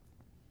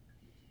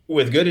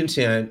with good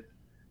intent,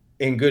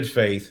 in good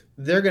faith,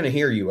 they're going to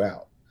hear you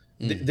out.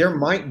 There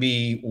might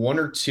be one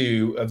or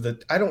two of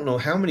the, I don't know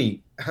how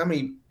many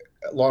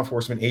law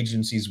enforcement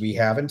agencies we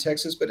have in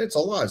Texas, but it's a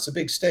lot. It's a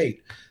big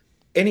state.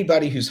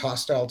 Anybody who's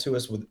hostile to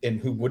us and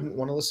who wouldn't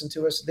want to listen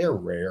to us, they're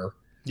rare.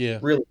 Yeah.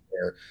 Really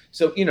rare.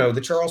 So,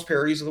 the Charles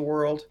Perrys of the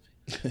world,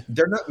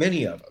 there are not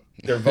many of them.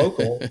 They're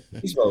vocal.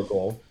 He's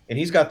vocal, and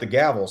he's got the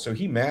gavel, so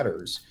he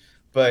matters.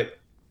 But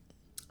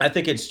I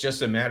think it's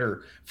just a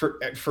matter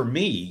for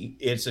me,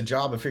 it's a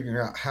job of figuring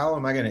out how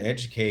am I going to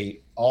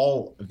educate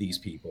all of these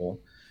people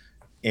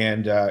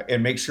and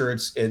make sure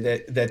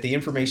that the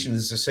information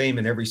is the same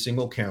in every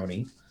single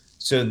county,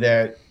 so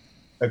that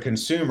a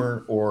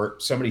consumer or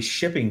somebody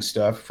shipping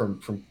stuff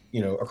from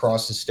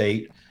across the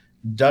state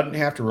doesn't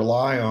have to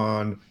rely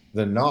on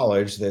the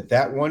knowledge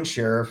that one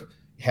sheriff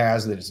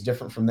has that is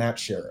different from that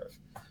sheriff.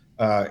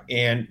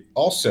 And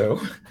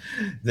also,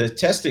 the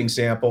testing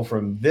sample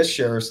from this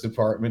sheriff's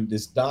department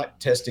is not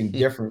testing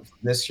different from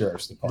this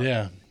sheriff's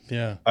department.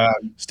 Yeah.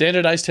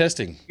 Standardized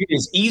testing. It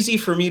is easy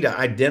for me to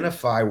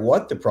identify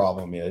what the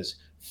problem is.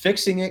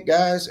 Fixing it,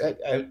 guys,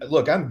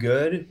 look, I'm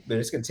good, but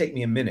it's going to take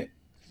me a minute.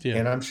 Yeah.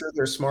 And I'm sure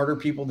there's smarter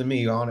people than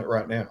me on it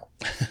right now.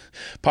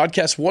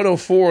 Podcast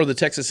 104, the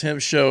Texas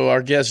Hemp Show.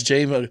 Our guest,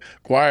 Jay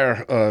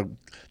McGuire,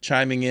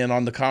 chiming in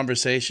on the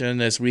conversation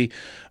as we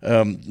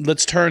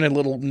let's turn a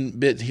little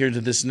bit here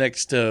to this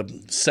next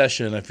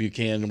session, if you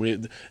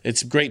can.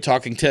 It's great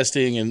talking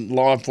testing and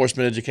law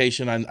enforcement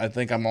education. I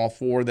think I'm all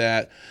for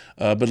that.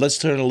 But let's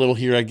turn a little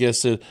here, I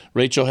guess.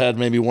 Rachel had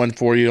maybe one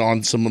for you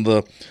on some of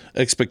the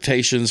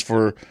expectations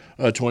for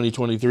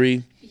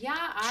 2023.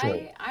 Yeah, Sure.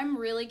 I'm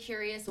really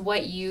curious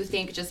what you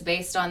think, just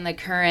based on the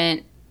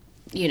current,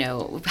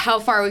 how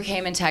far we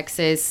came in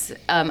Texas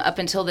up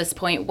until this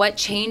point. What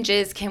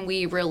changes can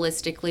we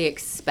realistically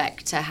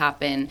expect to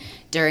happen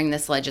during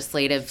this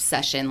legislative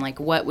session? Like,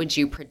 what would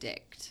you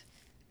predict?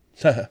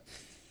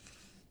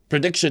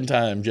 Prediction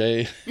time,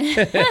 Jay.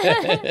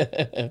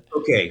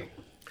 Okay.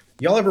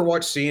 Y'all ever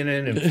watch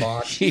CNN and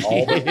Fox?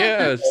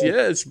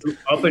 Yes.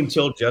 Up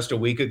until just a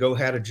week ago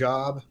had a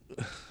job.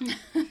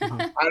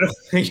 I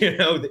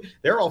don't,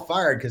 they're all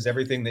fired because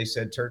everything they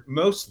said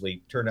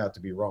mostly turned out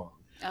to be wrong.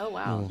 Oh,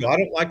 wow. So I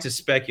don't like to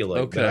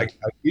speculate, Okay. but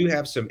I do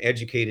have some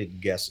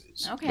educated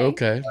guesses.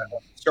 Okay.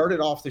 Started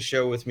off the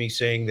show with me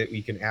saying that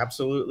we can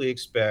absolutely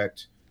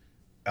expect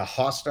a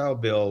hostile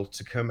bill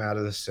to come out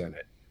of the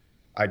Senate.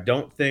 I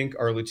don't think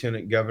our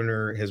lieutenant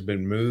governor has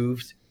been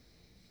moved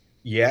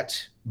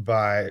yet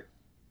by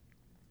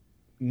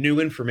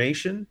new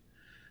information.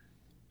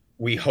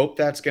 We hope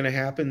that's going to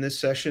happen this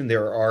session.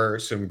 There are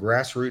some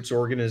grassroots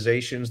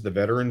organizations, the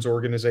veterans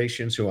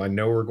organizations, who I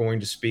know are going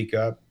to speak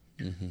up.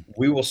 Mm-hmm.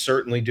 We will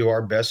certainly do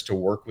our best to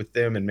work with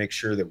them and make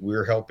sure that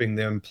we're helping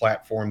them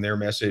platform their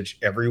message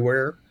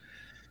everywhere.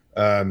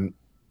 And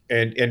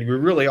we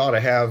really ought to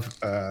have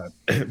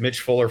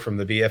Mitch Fuller from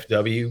the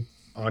VFW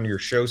on your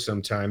show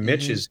sometime. Mm-hmm.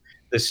 Mitch is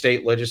the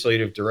state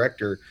legislative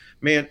director.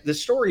 Man, the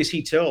stories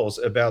he tells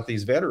about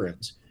these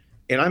veterans,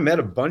 and I met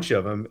a bunch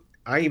of them.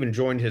 I even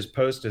joined his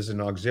post as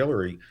an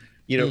auxiliary.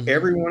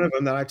 Every one of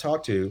them that I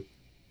talked to,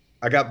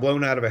 I got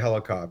blown out of a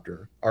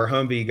helicopter. Our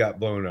Humvee got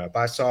blown up.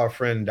 I saw a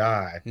friend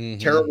die. Mm-hmm.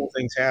 Terrible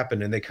things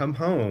happen, and they come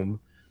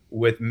home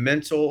with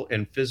mental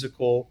and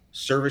physical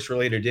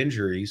service-related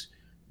injuries.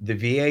 The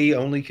VA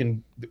only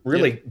can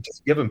really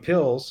just give them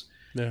pills,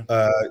 10,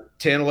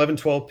 11,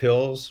 12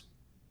 pills.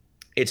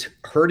 It's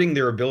hurting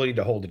their ability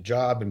to hold a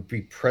job and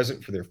be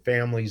present for their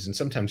families and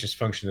sometimes just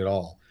function at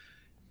all.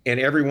 And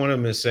every one of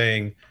them is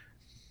saying,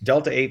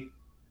 Delta 8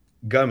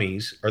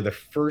 gummies are the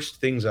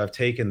first things I've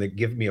taken that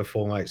give me a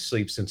full night's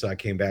sleep since I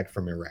came back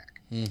from Iraq.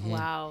 Mm-hmm.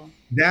 Wow.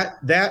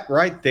 That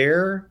right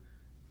there,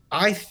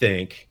 I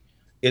think,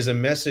 is a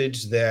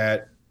message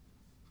that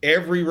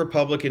every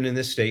Republican in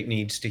this state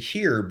needs to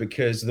hear,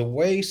 because the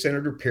way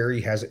Senator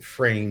Perry has it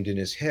framed in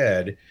his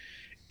head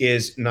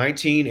is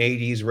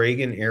 1980s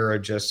Reagan era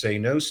just say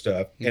no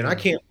stuff. Mm-hmm. And I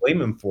can't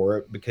blame him for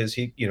it, because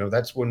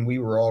that's when we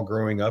were all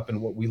growing up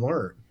and what we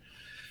learned.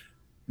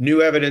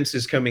 New evidence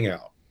is coming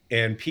out,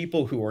 and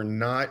people who are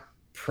not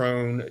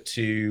prone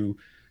to,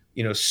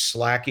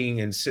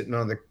 slacking and sitting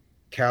on the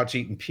couch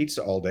eating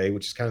pizza all day,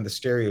 which is kind of the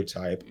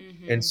stereotype,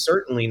 mm-hmm. and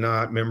certainly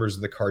not members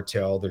of the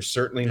cartel. They're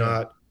certainly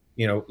not,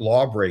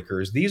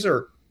 lawbreakers. These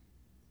are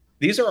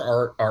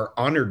our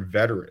honored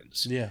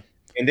veterans. Yeah.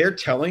 And they're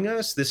telling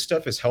us this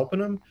stuff is helping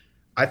them.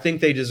 I think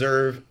they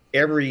deserve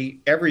every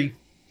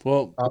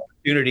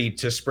opportunity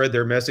to spread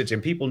their message,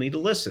 and people need to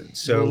listen.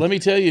 So let me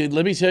tell you,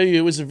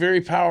 it was a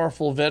very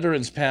powerful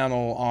veterans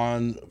panel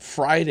on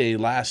Friday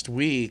last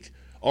week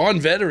on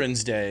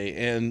Veterans Day.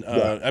 And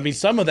I mean,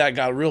 some of that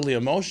got really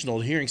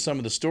emotional, hearing some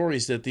of the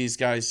stories that these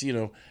guys,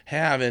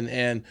 have,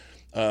 and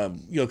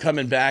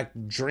coming back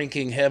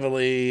drinking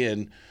heavily,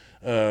 and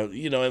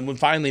and when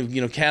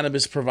finally,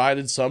 cannabis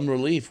provided some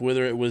relief,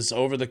 whether it was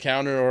over the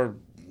counter or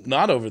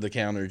not over the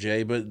counter,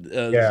 Jay, but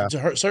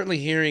certainly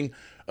hearing,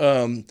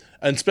 and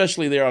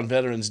especially there on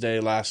Veterans Day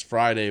last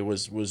Friday it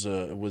was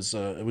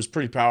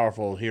pretty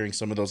powerful, hearing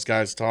some of those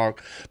guys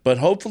talk. But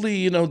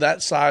hopefully,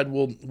 that side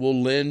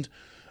will lend,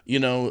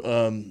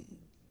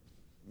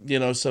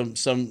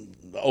 some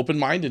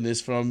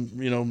open-mindedness from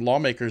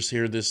lawmakers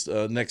here this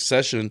next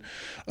session.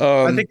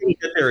 I think it'll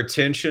get their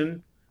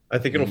attention. I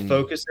think it'll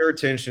focus their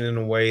attention in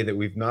a way that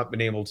we've not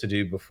been able to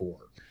do before.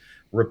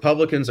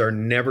 Republicans are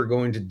never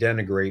going to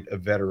denigrate a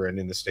veteran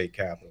in the state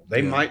capitol.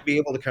 They might be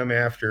able to come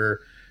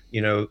after,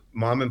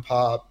 mom and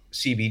pop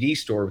CBD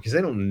store because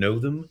they don't know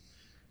them.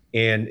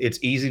 And it's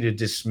easy to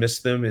dismiss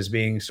them as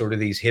being sort of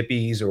these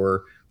hippies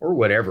or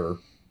whatever.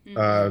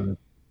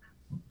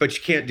 But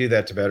you can't do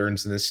that to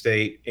veterans in this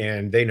state,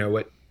 and they know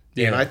it.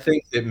 Yeah. And I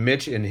think that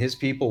Mitch and his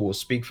people will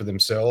speak for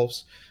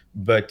themselves.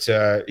 But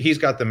he's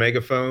got the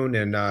megaphone,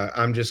 and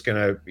I'm just going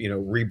to,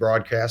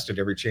 rebroadcast it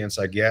every chance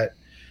I get.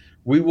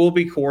 We will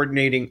be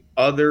coordinating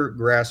other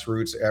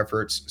grassroots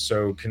efforts.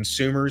 So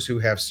consumers who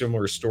have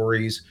similar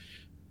stories,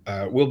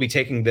 we'll be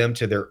taking them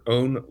to their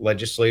own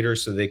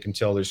legislators so they can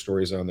tell their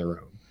stories on their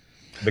own.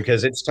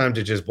 Because it's time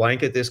to just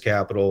blanket this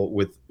Capitol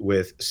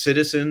with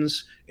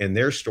citizens and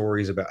their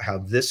stories about how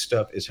this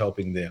stuff is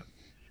helping them.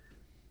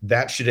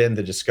 That should end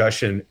the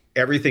discussion.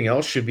 Everything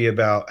else should be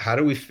about how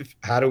do we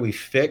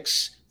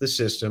fix the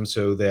system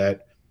so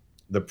that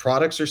the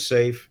products are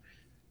safe.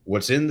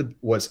 What's in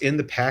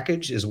the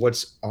package is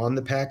what's on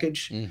the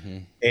package,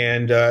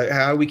 and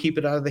how we keep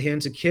it out of the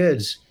hands of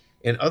kids.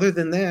 And other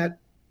than that,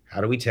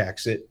 how do we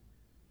tax it?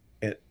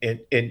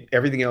 And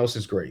everything else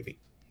is gravy.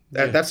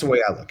 That's the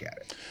way I look at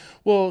it.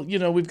 Well,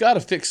 we've got to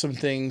fix some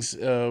things.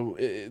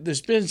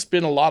 There's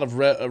been a lot of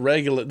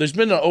there's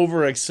been an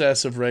over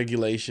excess of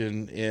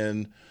regulation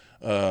in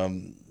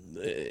the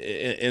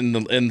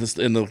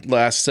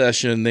last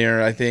session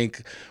there. I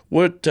think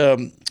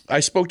I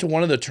spoke to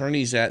one of the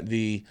attorneys at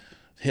the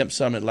Hemp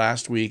Summit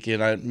last week,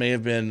 and it may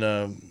have been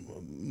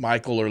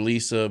Michael or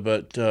Lisa,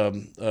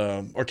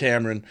 or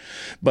Cameron,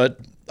 but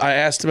I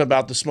asked him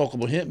about the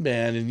smokable hemp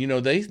ban, and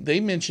they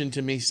mentioned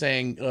to me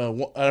saying,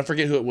 I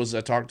forget who it was I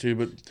talked to,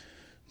 but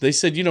they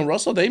said,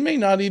 Russell, they may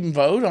not even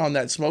vote on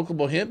that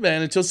smokable hemp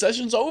ban until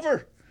session's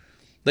over.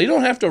 They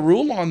don't have to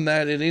rule on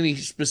that at any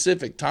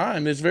specific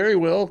time. It very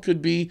well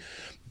could be.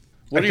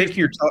 No,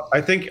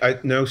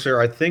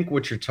 sir. I think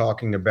what you're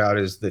talking about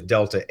is the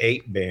Delta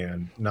 8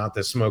 ban, not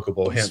the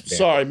smokable hemp ban.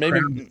 Sorry,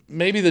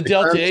 maybe the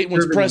Delta 8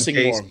 one's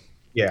pressing more.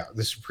 Yeah,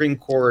 the Supreme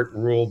Court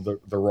ruled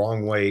the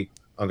wrong way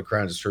on the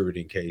Crown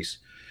distributing case,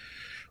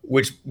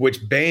 which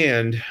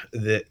banned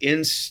the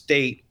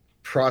in-state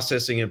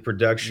processing and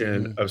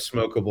production of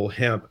smokable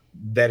hemp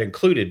that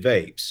included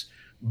vapes,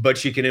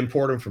 but you can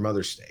import them from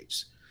other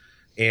states.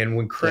 And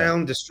when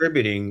Crown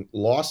Distributing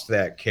lost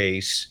that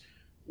case,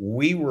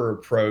 we were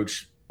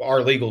approached,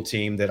 our legal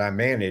team that I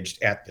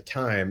managed at the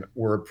time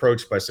were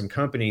approached by some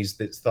companies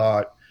that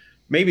thought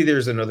maybe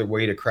there's another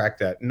way to crack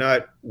that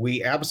nut.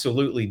 We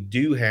absolutely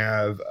do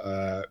have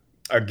a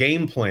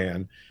game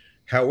plan.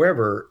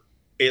 However,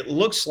 it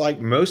looks like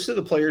most of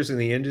the players in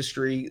the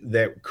industry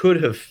that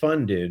could have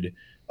funded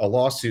a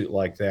lawsuit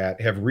like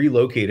that have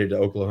relocated to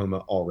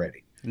Oklahoma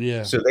already.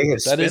 Yeah. So they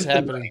have that is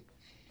happening.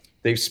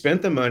 They've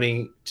spent the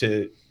money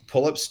to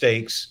pull up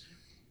stakes,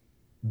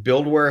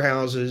 build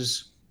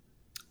warehouses,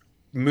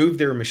 move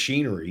their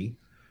machinery,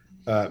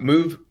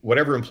 move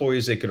whatever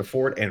employees they could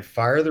afford, and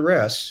fire the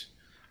rest,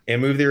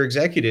 and move their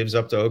executives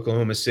up to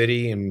Oklahoma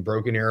City and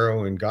Broken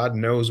Arrow and God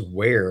knows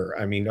where.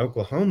 I mean,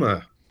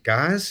 Oklahoma,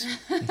 guys,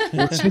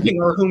 we're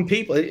taking our own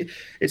people.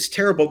 It's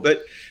terrible.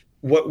 But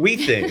what we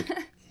think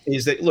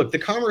is that, look, the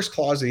Commerce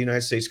Clause of the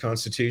United States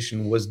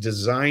Constitution was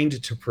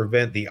designed to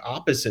prevent the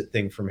opposite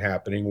thing from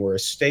happening, where a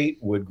state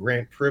would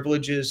grant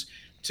privileges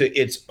to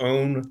its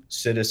own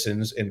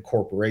citizens and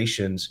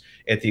corporations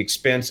at the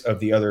expense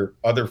of the other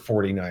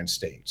 49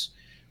 states.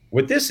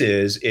 What this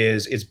is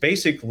it's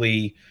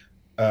basically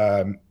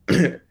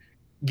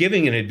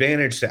giving an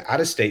advantage to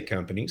out-of-state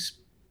companies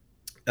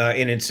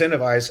and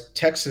incentivize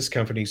Texas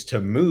companies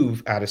to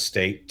move out of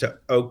state to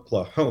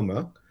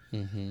Oklahoma.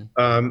 And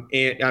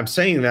I'm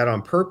saying that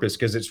on purpose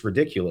because it's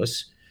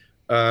ridiculous,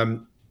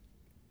 and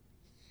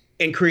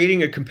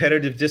creating a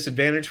competitive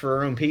disadvantage for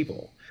our own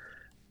people.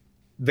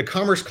 The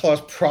Commerce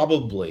Clause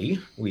probably,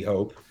 we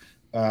hope,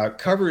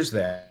 covers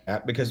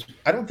that, because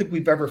I don't think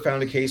we've ever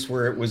found a case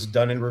where it was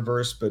done in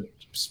reverse, but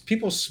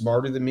people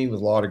smarter than me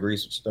with law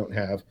degrees, which don't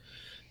have,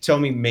 tell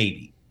me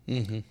maybe.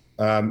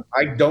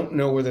 I don't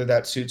know whether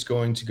that suit's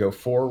going to go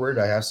forward.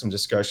 I have some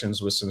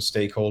discussions with some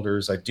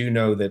stakeholders. I do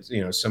know that,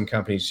 some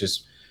companies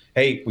just,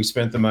 hey, we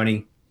spent the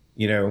money,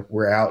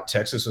 we're out.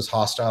 Texas was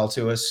hostile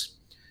to us.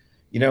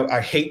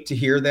 I hate to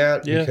hear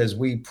that because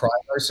we pride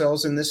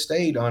ourselves in this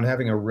state on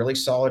having a really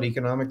solid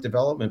economic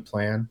development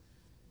plan.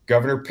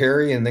 Governor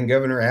Perry and then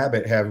Governor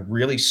Abbott have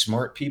really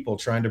smart people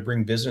trying to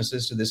bring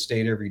businesses to this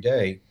state every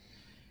day.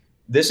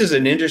 This is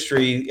an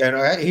industry, and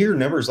I hear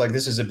numbers like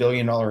this is $1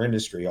 billion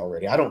industry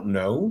already. I don't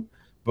know,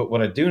 but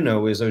what I do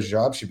know is those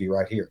jobs should be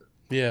right here.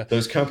 Yeah.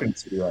 Those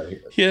companies should be right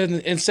here. Yeah,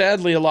 and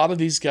sadly, a lot of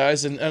these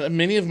guys, and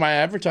many of my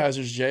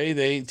advertisers, Jay,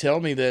 they tell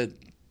me that,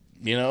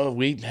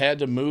 we had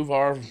to move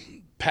our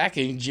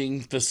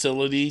packaging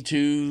facility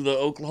to the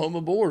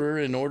Oklahoma border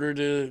in order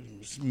to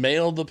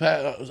mail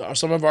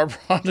some of our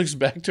products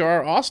back to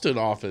our Austin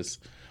office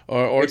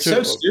or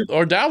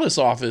Dallas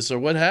office or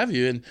what have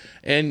you.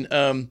 And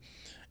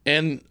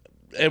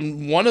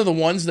one of the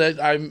ones that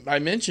I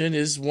mentioned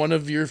is one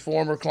of your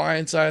former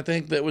clients, I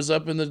think, that was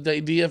up in the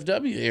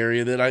DFW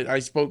area that I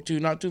spoke to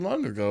not too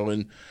long ago.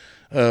 And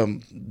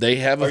they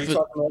have. Are you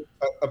talking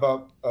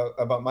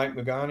about Mike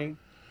Magani?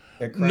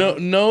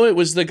 No, it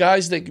was the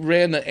guys that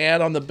ran the ad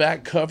on the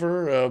back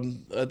cover.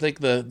 I think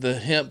the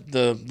hemp,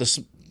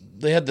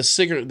 they had the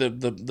cigarette,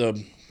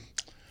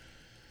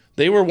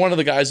 they were one of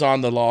the guys on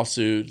the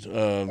lawsuit.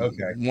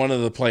 Okay. One of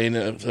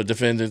the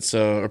defendants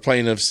or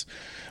plaintiffs,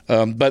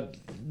 but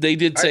they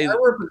did say.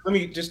 Let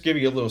me just give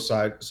you a little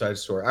side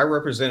story. I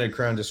represented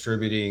Crown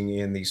Distributing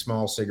in the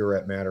small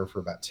cigarette matter for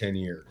about 10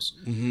 years.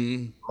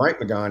 Mm-hmm. Mike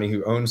Magani,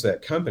 who owns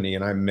that company,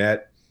 and I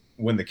met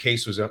when the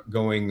case was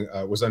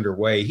was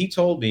underway. He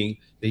told me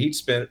that he'd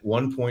spent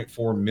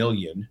 $1.4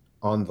 million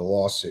on the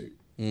lawsuit,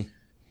 and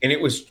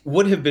it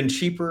would have been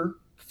cheaper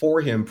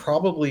for him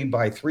probably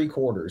by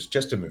 3/4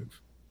 just to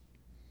move,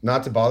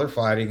 not to bother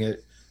fighting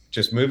it,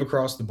 just move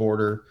across the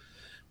border.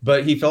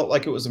 But he felt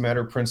like it was a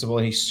matter of principle,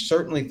 and he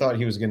certainly thought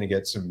he was going to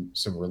get some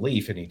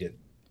relief, and he didn't.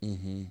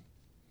 Mm-hmm.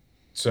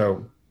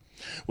 So,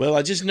 well,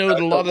 I just know that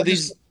a lot of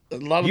these.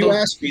 You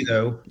asked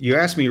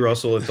me,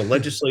 Russell, if the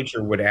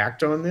legislature would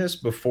act on this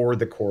before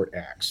the court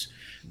acts.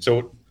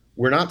 So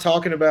we're not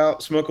talking about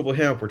smokable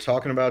hemp. We're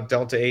talking about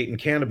Delta-8 and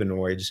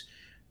cannabinoids.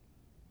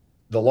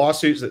 The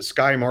lawsuits that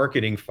Sky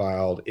Marketing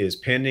filed is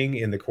pending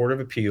in the Court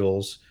of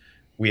Appeals.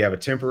 We have a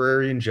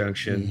temporary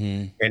injunction.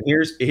 Mm-hmm. And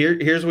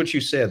here's what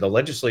you said. The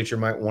legislature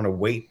might want to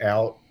wait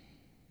out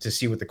to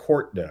see what the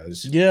court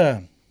does. Yeah.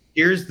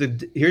 Here's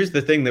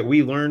the thing that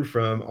we learned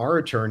from our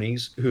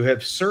attorneys who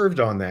have served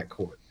on that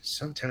court.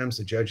 Sometimes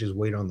the judges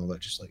wait on the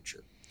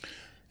legislature.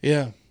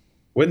 Yeah.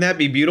 Wouldn't that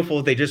be beautiful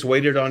if they just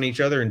waited on each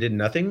other and did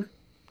nothing?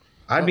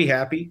 I'd be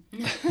happy.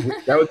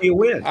 That would be a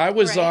win. I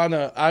was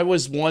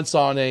once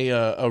on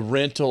a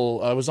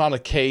rental. I was on a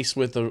case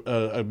with I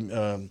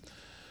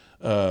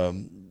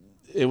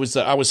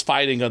was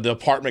fighting the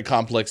apartment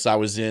complex I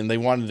was in. They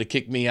wanted to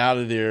kick me out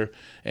of there,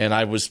 and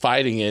I was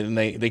fighting it, and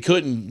they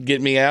couldn't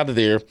get me out of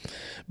there.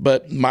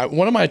 But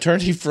one of my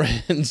attorney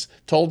friends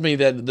told me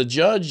that the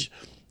judge.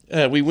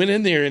 We went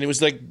in there and it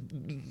was like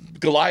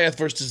Goliath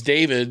versus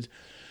David,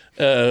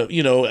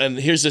 and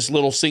here's this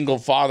little single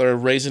father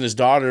raising his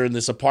daughter in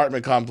this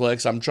apartment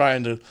complex. I'm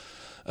trying to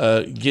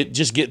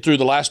get through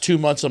the last 2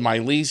 months of my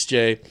lease,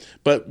 Jay.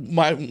 But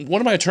one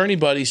of my attorney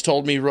buddies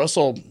told me,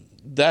 Russell,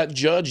 that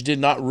judge did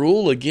not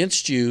rule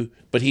against you,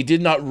 but he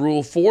did not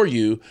rule for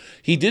you.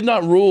 He did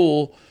not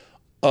rule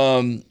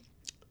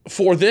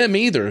for them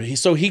either.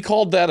 So he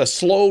called that a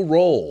slow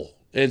roll.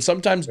 And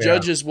sometimes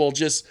judges will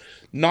just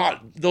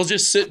they'll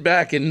just sit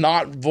back and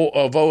not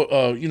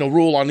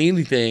rule on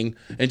anything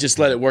and just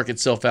let it work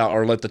itself out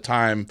or let the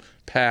time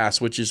pass,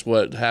 which is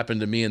what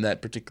happened to me in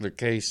that particular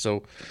case.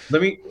 So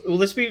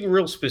let's be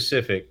real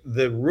specific.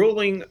 The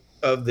ruling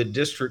of the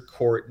district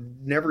court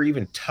never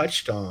even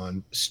touched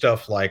on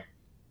stuff like,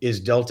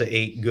 is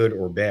Delta-8 good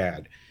or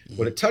bad? Mm-hmm.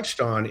 What it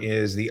touched on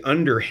is the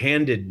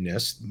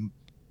underhandedness,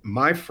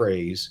 my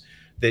phrase,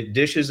 that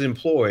Dish is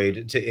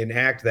employed to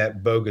enact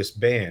that bogus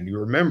ban. You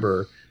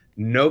remember,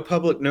 no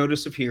public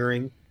notice of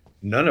hearing.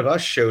 None of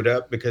us showed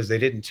up because they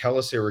didn't tell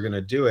us they were going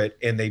to do it,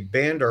 and they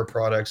banned our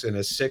products in a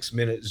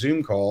 6-minute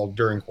Zoom call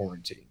during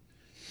quarantine.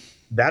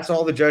 That's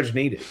all the judge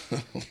needed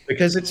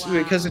because it's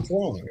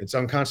wrong. It's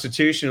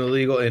unconstitutional,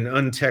 illegal, and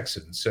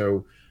un-Texan.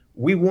 So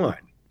we won.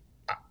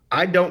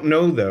 I don't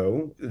know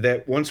though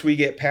that once we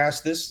get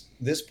past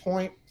this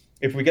point,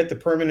 if we get the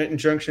permanent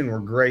injunction, we're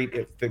great.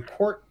 If the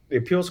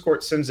appeals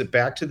court sends it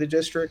back to the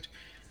district,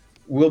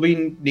 we'll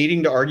be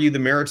needing to argue the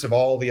merits of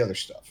all the other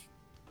stuff.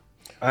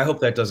 I hope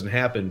that doesn't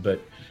happen, but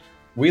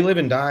we live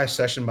and die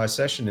session by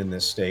session in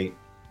this state.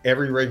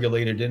 Every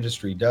regulated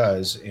industry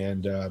does,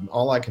 and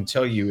all I can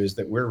tell you is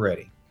that we're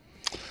ready.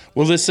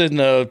 Well, listen,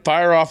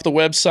 fire off the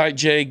website,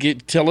 Jay.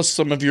 Tell us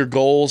some of your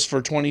goals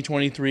for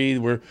 2023.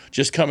 We're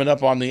just coming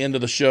up on the end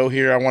of the show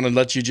here. I want to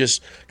let you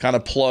just kind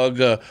of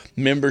plug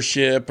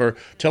membership or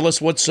tell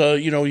us what's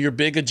your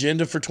big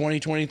agenda for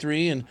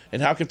 2023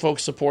 and how can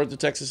folks support the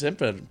Texas Hemp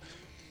Fed?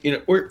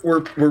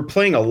 We're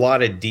playing a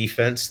lot of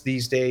defense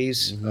these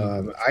days.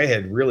 Mm-hmm. I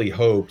had really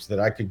hoped that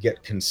I could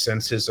get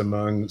consensus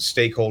among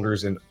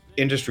stakeholders and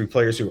industry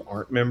players who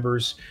aren't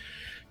members,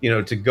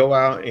 to go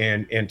out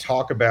and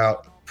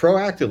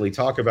proactively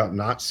talk about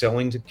not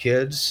selling to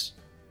kids,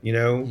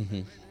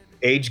 mm-hmm.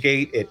 age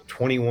gate at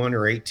 21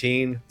 or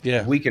 18.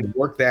 Yeah. We can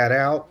work that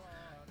out,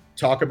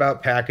 talk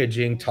about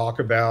packaging, talk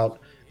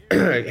about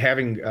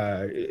having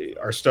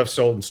our stuff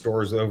sold in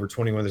stores over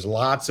 21. There's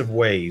lots of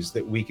ways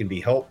that we can be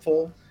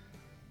helpful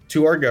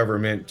to our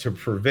government to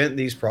prevent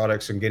these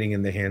products from getting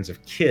in the hands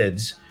of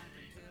kids.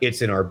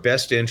 It's in our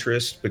best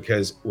interest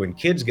because when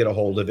kids get a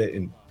hold of it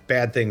and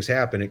bad things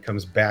happen, it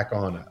comes back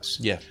on us.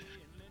 Yeah.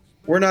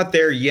 We're not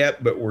there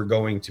yet, but we're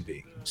going to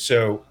be.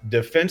 So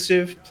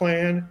defensive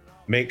plan,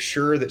 make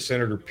sure that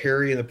Senator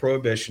Perry and the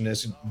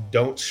Prohibitionists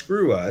don't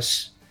screw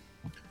us.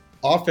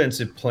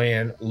 Offensive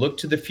plan, look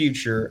to the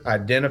future,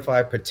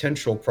 identify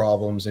potential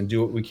problems, and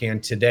do what we can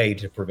today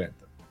to prevent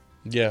them.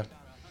 Yeah.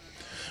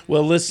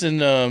 Well,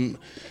 listen,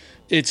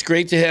 it's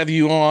great to have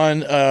you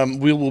on.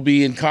 We will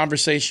be in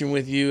conversation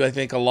with you, I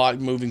think, a lot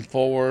moving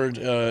forward,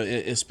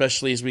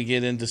 especially as we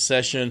get into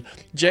session.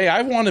 Jay,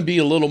 I want to be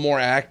a little more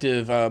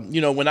active.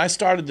 When I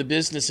started the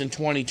business in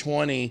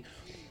 2020,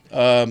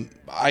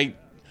 I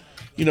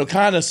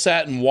kind of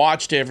sat and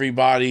watched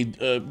everybody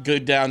go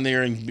down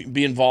there and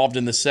be involved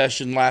in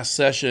the last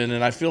session.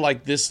 And I feel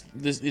like this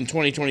in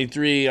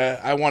 2023,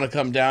 I want to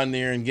come down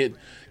there and get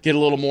a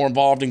little more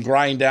involved and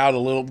grind out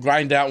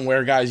and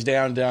wear guys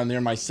down there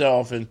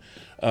myself. And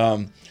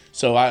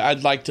so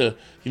I'd like to,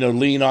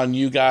 lean on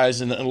you guys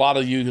and a lot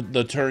of you,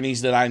 the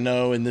attorneys that I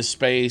know in this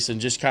space,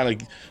 and just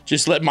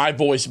let my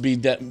voice be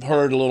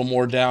heard a little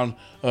more down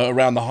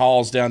around the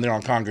halls down there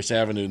on Congress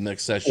Avenue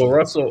next session. Well,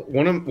 Russell,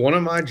 one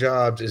of my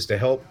jobs is to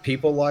help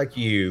people like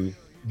you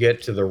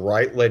get to the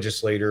right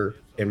legislator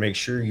and make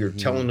sure you're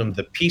telling them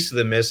the piece of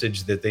the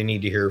message that they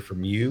need to hear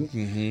from you.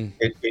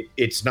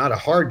 It's not a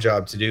hard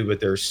job to do, but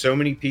there are so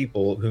many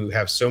people who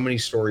have so many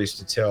stories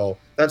to tell.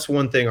 That's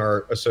one thing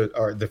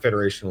the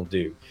Federation will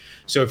do.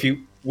 So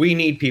we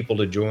need people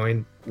to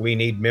join. We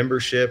need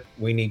membership.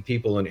 We need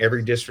people in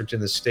every district in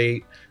the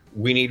state.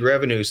 We need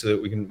revenue so that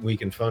we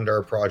can fund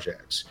our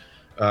projects.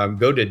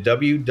 Go to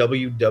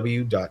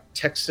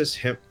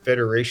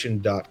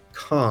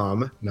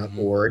www.texashempfederation.com, not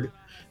org.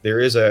 There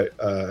is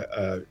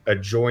a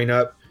join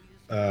up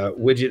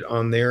widget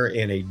on there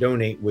and a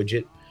donate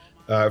widget.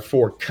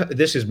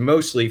 This is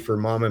mostly for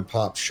mom and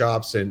pop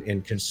shops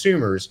and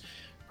consumers.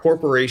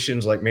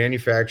 Corporations like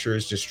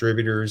manufacturers,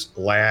 distributors,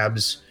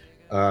 labs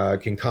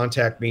can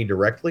contact me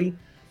directly.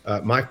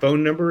 My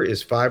phone number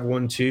is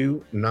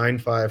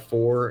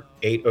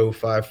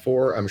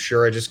 512-954-8054. I'm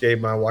sure I just gave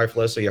my wife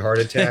Leslie a heart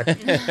attack.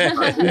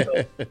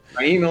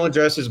 My email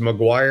address is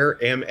Maguire,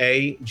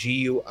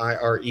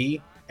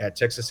 MAGUIRE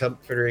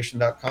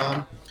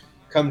 @TexasHempFederation.com.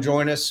 Come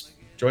join us.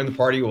 Join the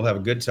party. We'll have a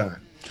good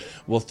time.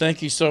 Well,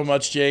 thank you so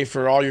much, Jay,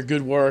 for all your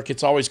good work.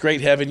 It's always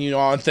great having you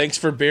on. Thanks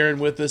for bearing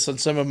with us on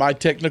some of my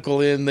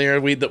technical in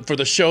there for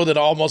the show that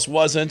almost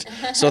wasn't.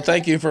 So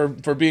thank you for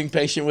being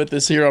patient with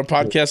us here on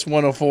Podcast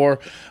 104.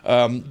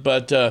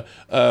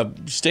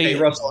 Hey,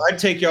 Russell, I'd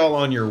take y'all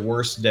on your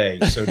worst day,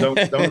 so don't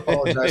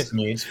apologize to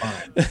me. It's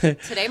fine.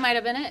 Today might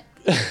have been it.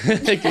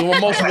 It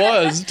almost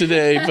was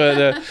today,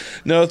 but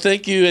no,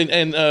 thank you,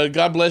 and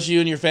God bless you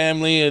and your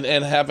family,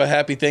 and have a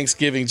happy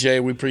Thanksgiving, Jay.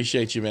 We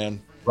appreciate you,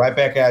 man. Right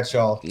back at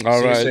y'all.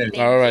 All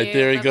right.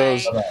 There he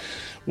goes. Bye-bye.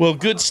 Well,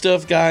 good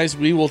stuff, guys.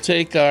 We will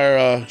take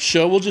our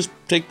show. We'll just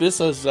take this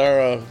as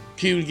our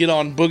cue to get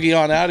on, boogie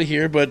on out of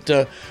here. But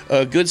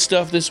good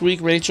stuff this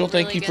week, Rachel.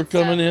 Thank you for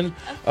coming in.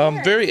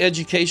 Very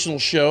educational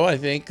show, I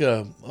think,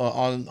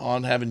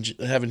 on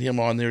having him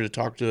on there to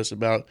talk to us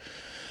about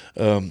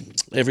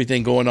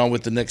everything going on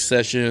with the next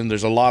session.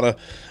 There's a lot of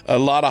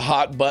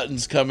hot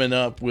buttons coming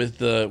up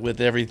with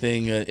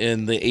everything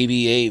in the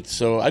 88th.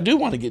 So I do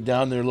want to get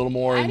down there a little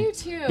more. I and do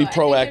too. be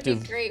proactive. I think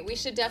it'd be great. We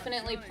should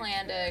definitely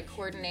plan to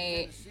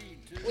coordinate.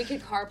 We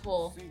could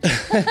carpool.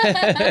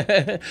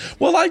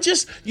 Well, I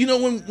just,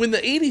 when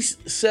the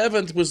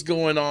 87th was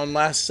going on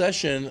last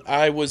session,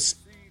 I was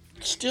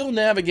still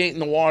navigating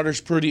the waters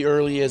pretty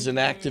early as an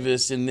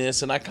activist in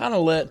this, and I kind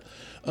of let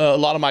a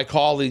lot of my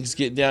colleagues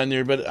get down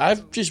there, but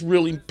I've just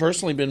really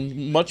personally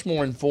been much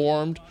more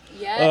informed.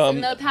 Yes, in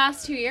the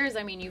past 2 years,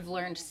 you've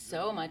learned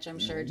so much, I'm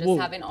sure, just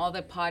having all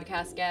the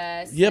podcast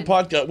guests. Yeah,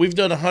 podcast. We've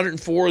done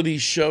 104 of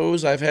these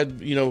shows. I've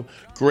had,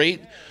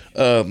 great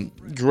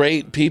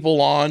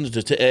people on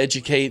to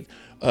educate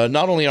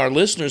not only our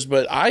listeners,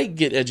 but I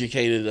get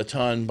educated a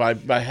ton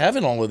by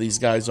having all of these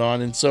guys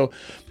on. And so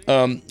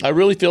I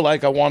really feel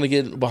like I want to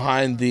get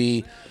behind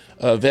the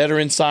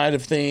veteran side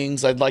of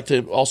things. I'd like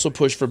to also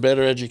push for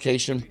better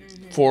education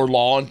for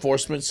law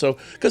enforcement. So,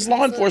 because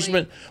law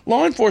enforcement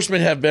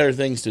have better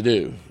things to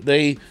do.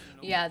 They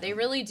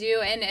really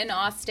do. And in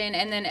Austin,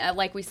 and then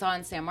like we saw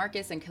in San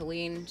Marcos and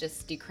Killeen,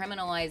 just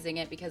decriminalizing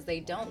it because they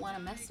don't want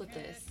to mess with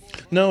this.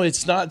 No,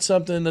 it's not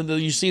something that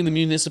you see in the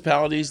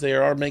municipalities. They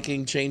are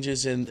making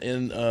changes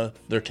in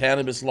their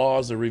cannabis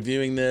laws. They're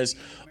reviewing this.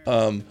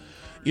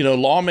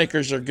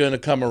 Lawmakers are going to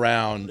come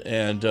around,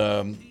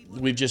 and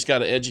we've just got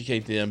to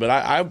educate them. But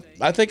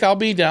I think I'll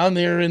be down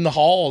there in the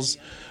halls,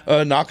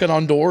 knocking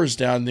on doors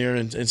down there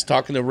and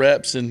talking to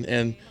reps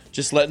and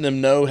just letting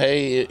them know,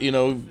 hey,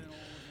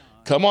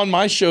 come on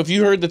my show. If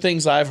you heard the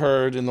things I've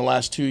heard in the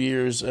last 2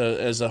 years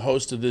as a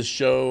host of this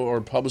show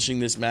or publishing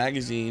this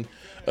magazine,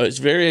 it's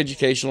very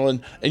educational.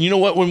 And you know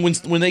what?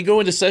 When they go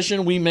into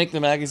session, we make the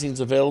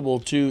magazines available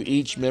to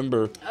each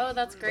member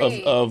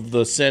of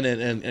the Senate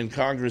and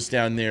Congress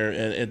down there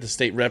at the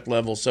state rep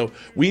level. So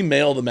we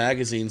mail the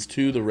magazines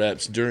to the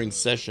reps during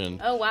session.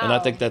 Oh, wow. And I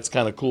think that's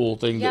kind of cool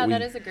thing.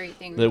 That is a great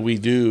thing that we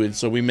do. And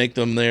so we make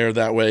them there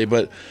that way.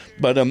 But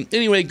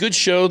anyway, good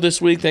show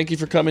this week. Thank you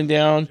for coming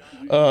down.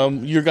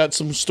 You got got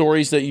some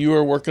stories that you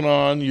are working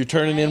on. You're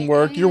turning in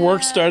work. Your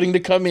work's starting to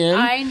come in.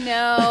 I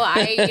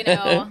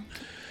know.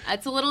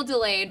 It's a little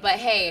delayed, but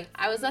hey,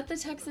 I was at the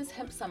Texas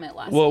Hemp Summit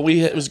last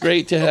week. It was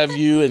great to have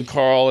you and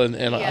Carl and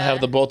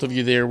have the both of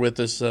you there with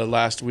us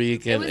last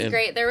week. It was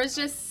great. There was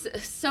just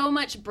so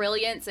much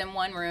brilliance in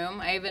one room.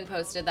 I even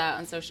posted that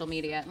on social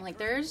media. I'm like,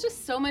 there's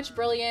just so much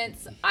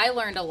brilliance. I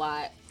learned a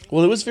lot.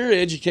 Well, it was very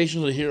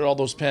educational to hear all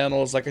those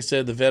panels. Like I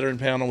said, the veteran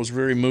panel was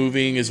very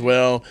moving as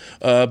well.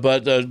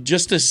 But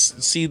just to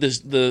see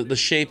the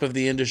shape of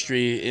the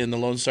industry in the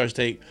Lone Star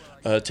State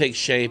take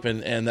shape,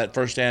 and that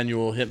first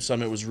annual Hemp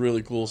Summit was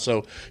really cool.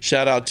 So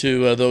shout out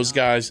to those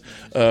guys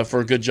for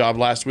a good job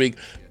last week.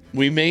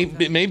 We may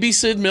be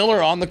Sid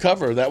Miller on the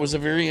cover. That was a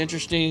very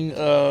interesting.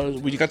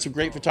 We got some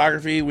great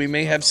photography. We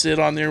may have Sid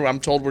on there. I'm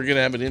told we're going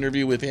to have an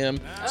interview with him.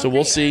 So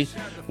we'll see.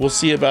 We'll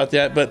see about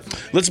that. But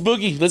let's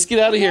boogie. Let's get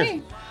out of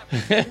here.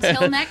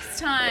 Until next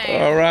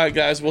time. All right,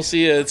 guys. We'll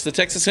see you. It's the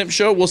Texas Hemp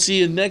Show. We'll see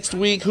you next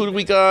week. Who do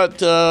we got?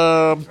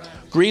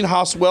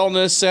 Greenhouse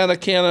Wellness, Santa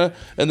Cana,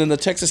 and then the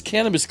Texas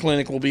Cannabis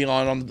Clinic will be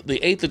on the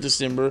 8th of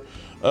December.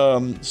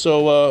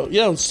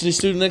 Stay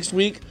tuned next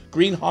week.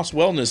 Greenhouse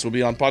Wellness will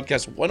be on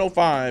podcast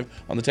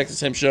 105 on the Texas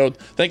Hemp Show.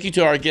 Thank you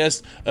to our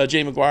guest,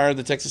 Jay McGuire,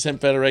 the Texas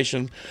Hemp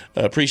Federation.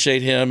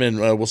 Appreciate him, and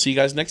we'll see you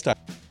guys next time.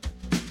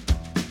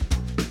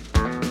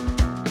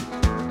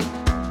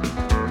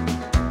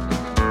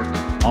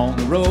 On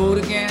the road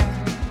again.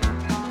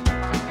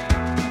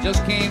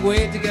 Just can't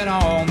wait to get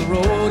on the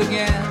road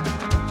again.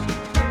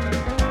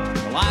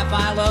 The life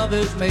I love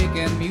is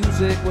making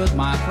music with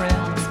my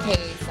friends.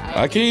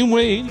 I can't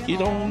wait to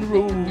get on the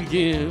road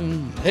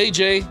again. Hey,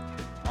 Jay.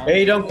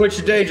 Hey, don't quit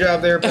your day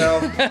job there, pal.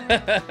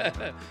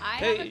 I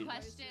have a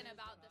question.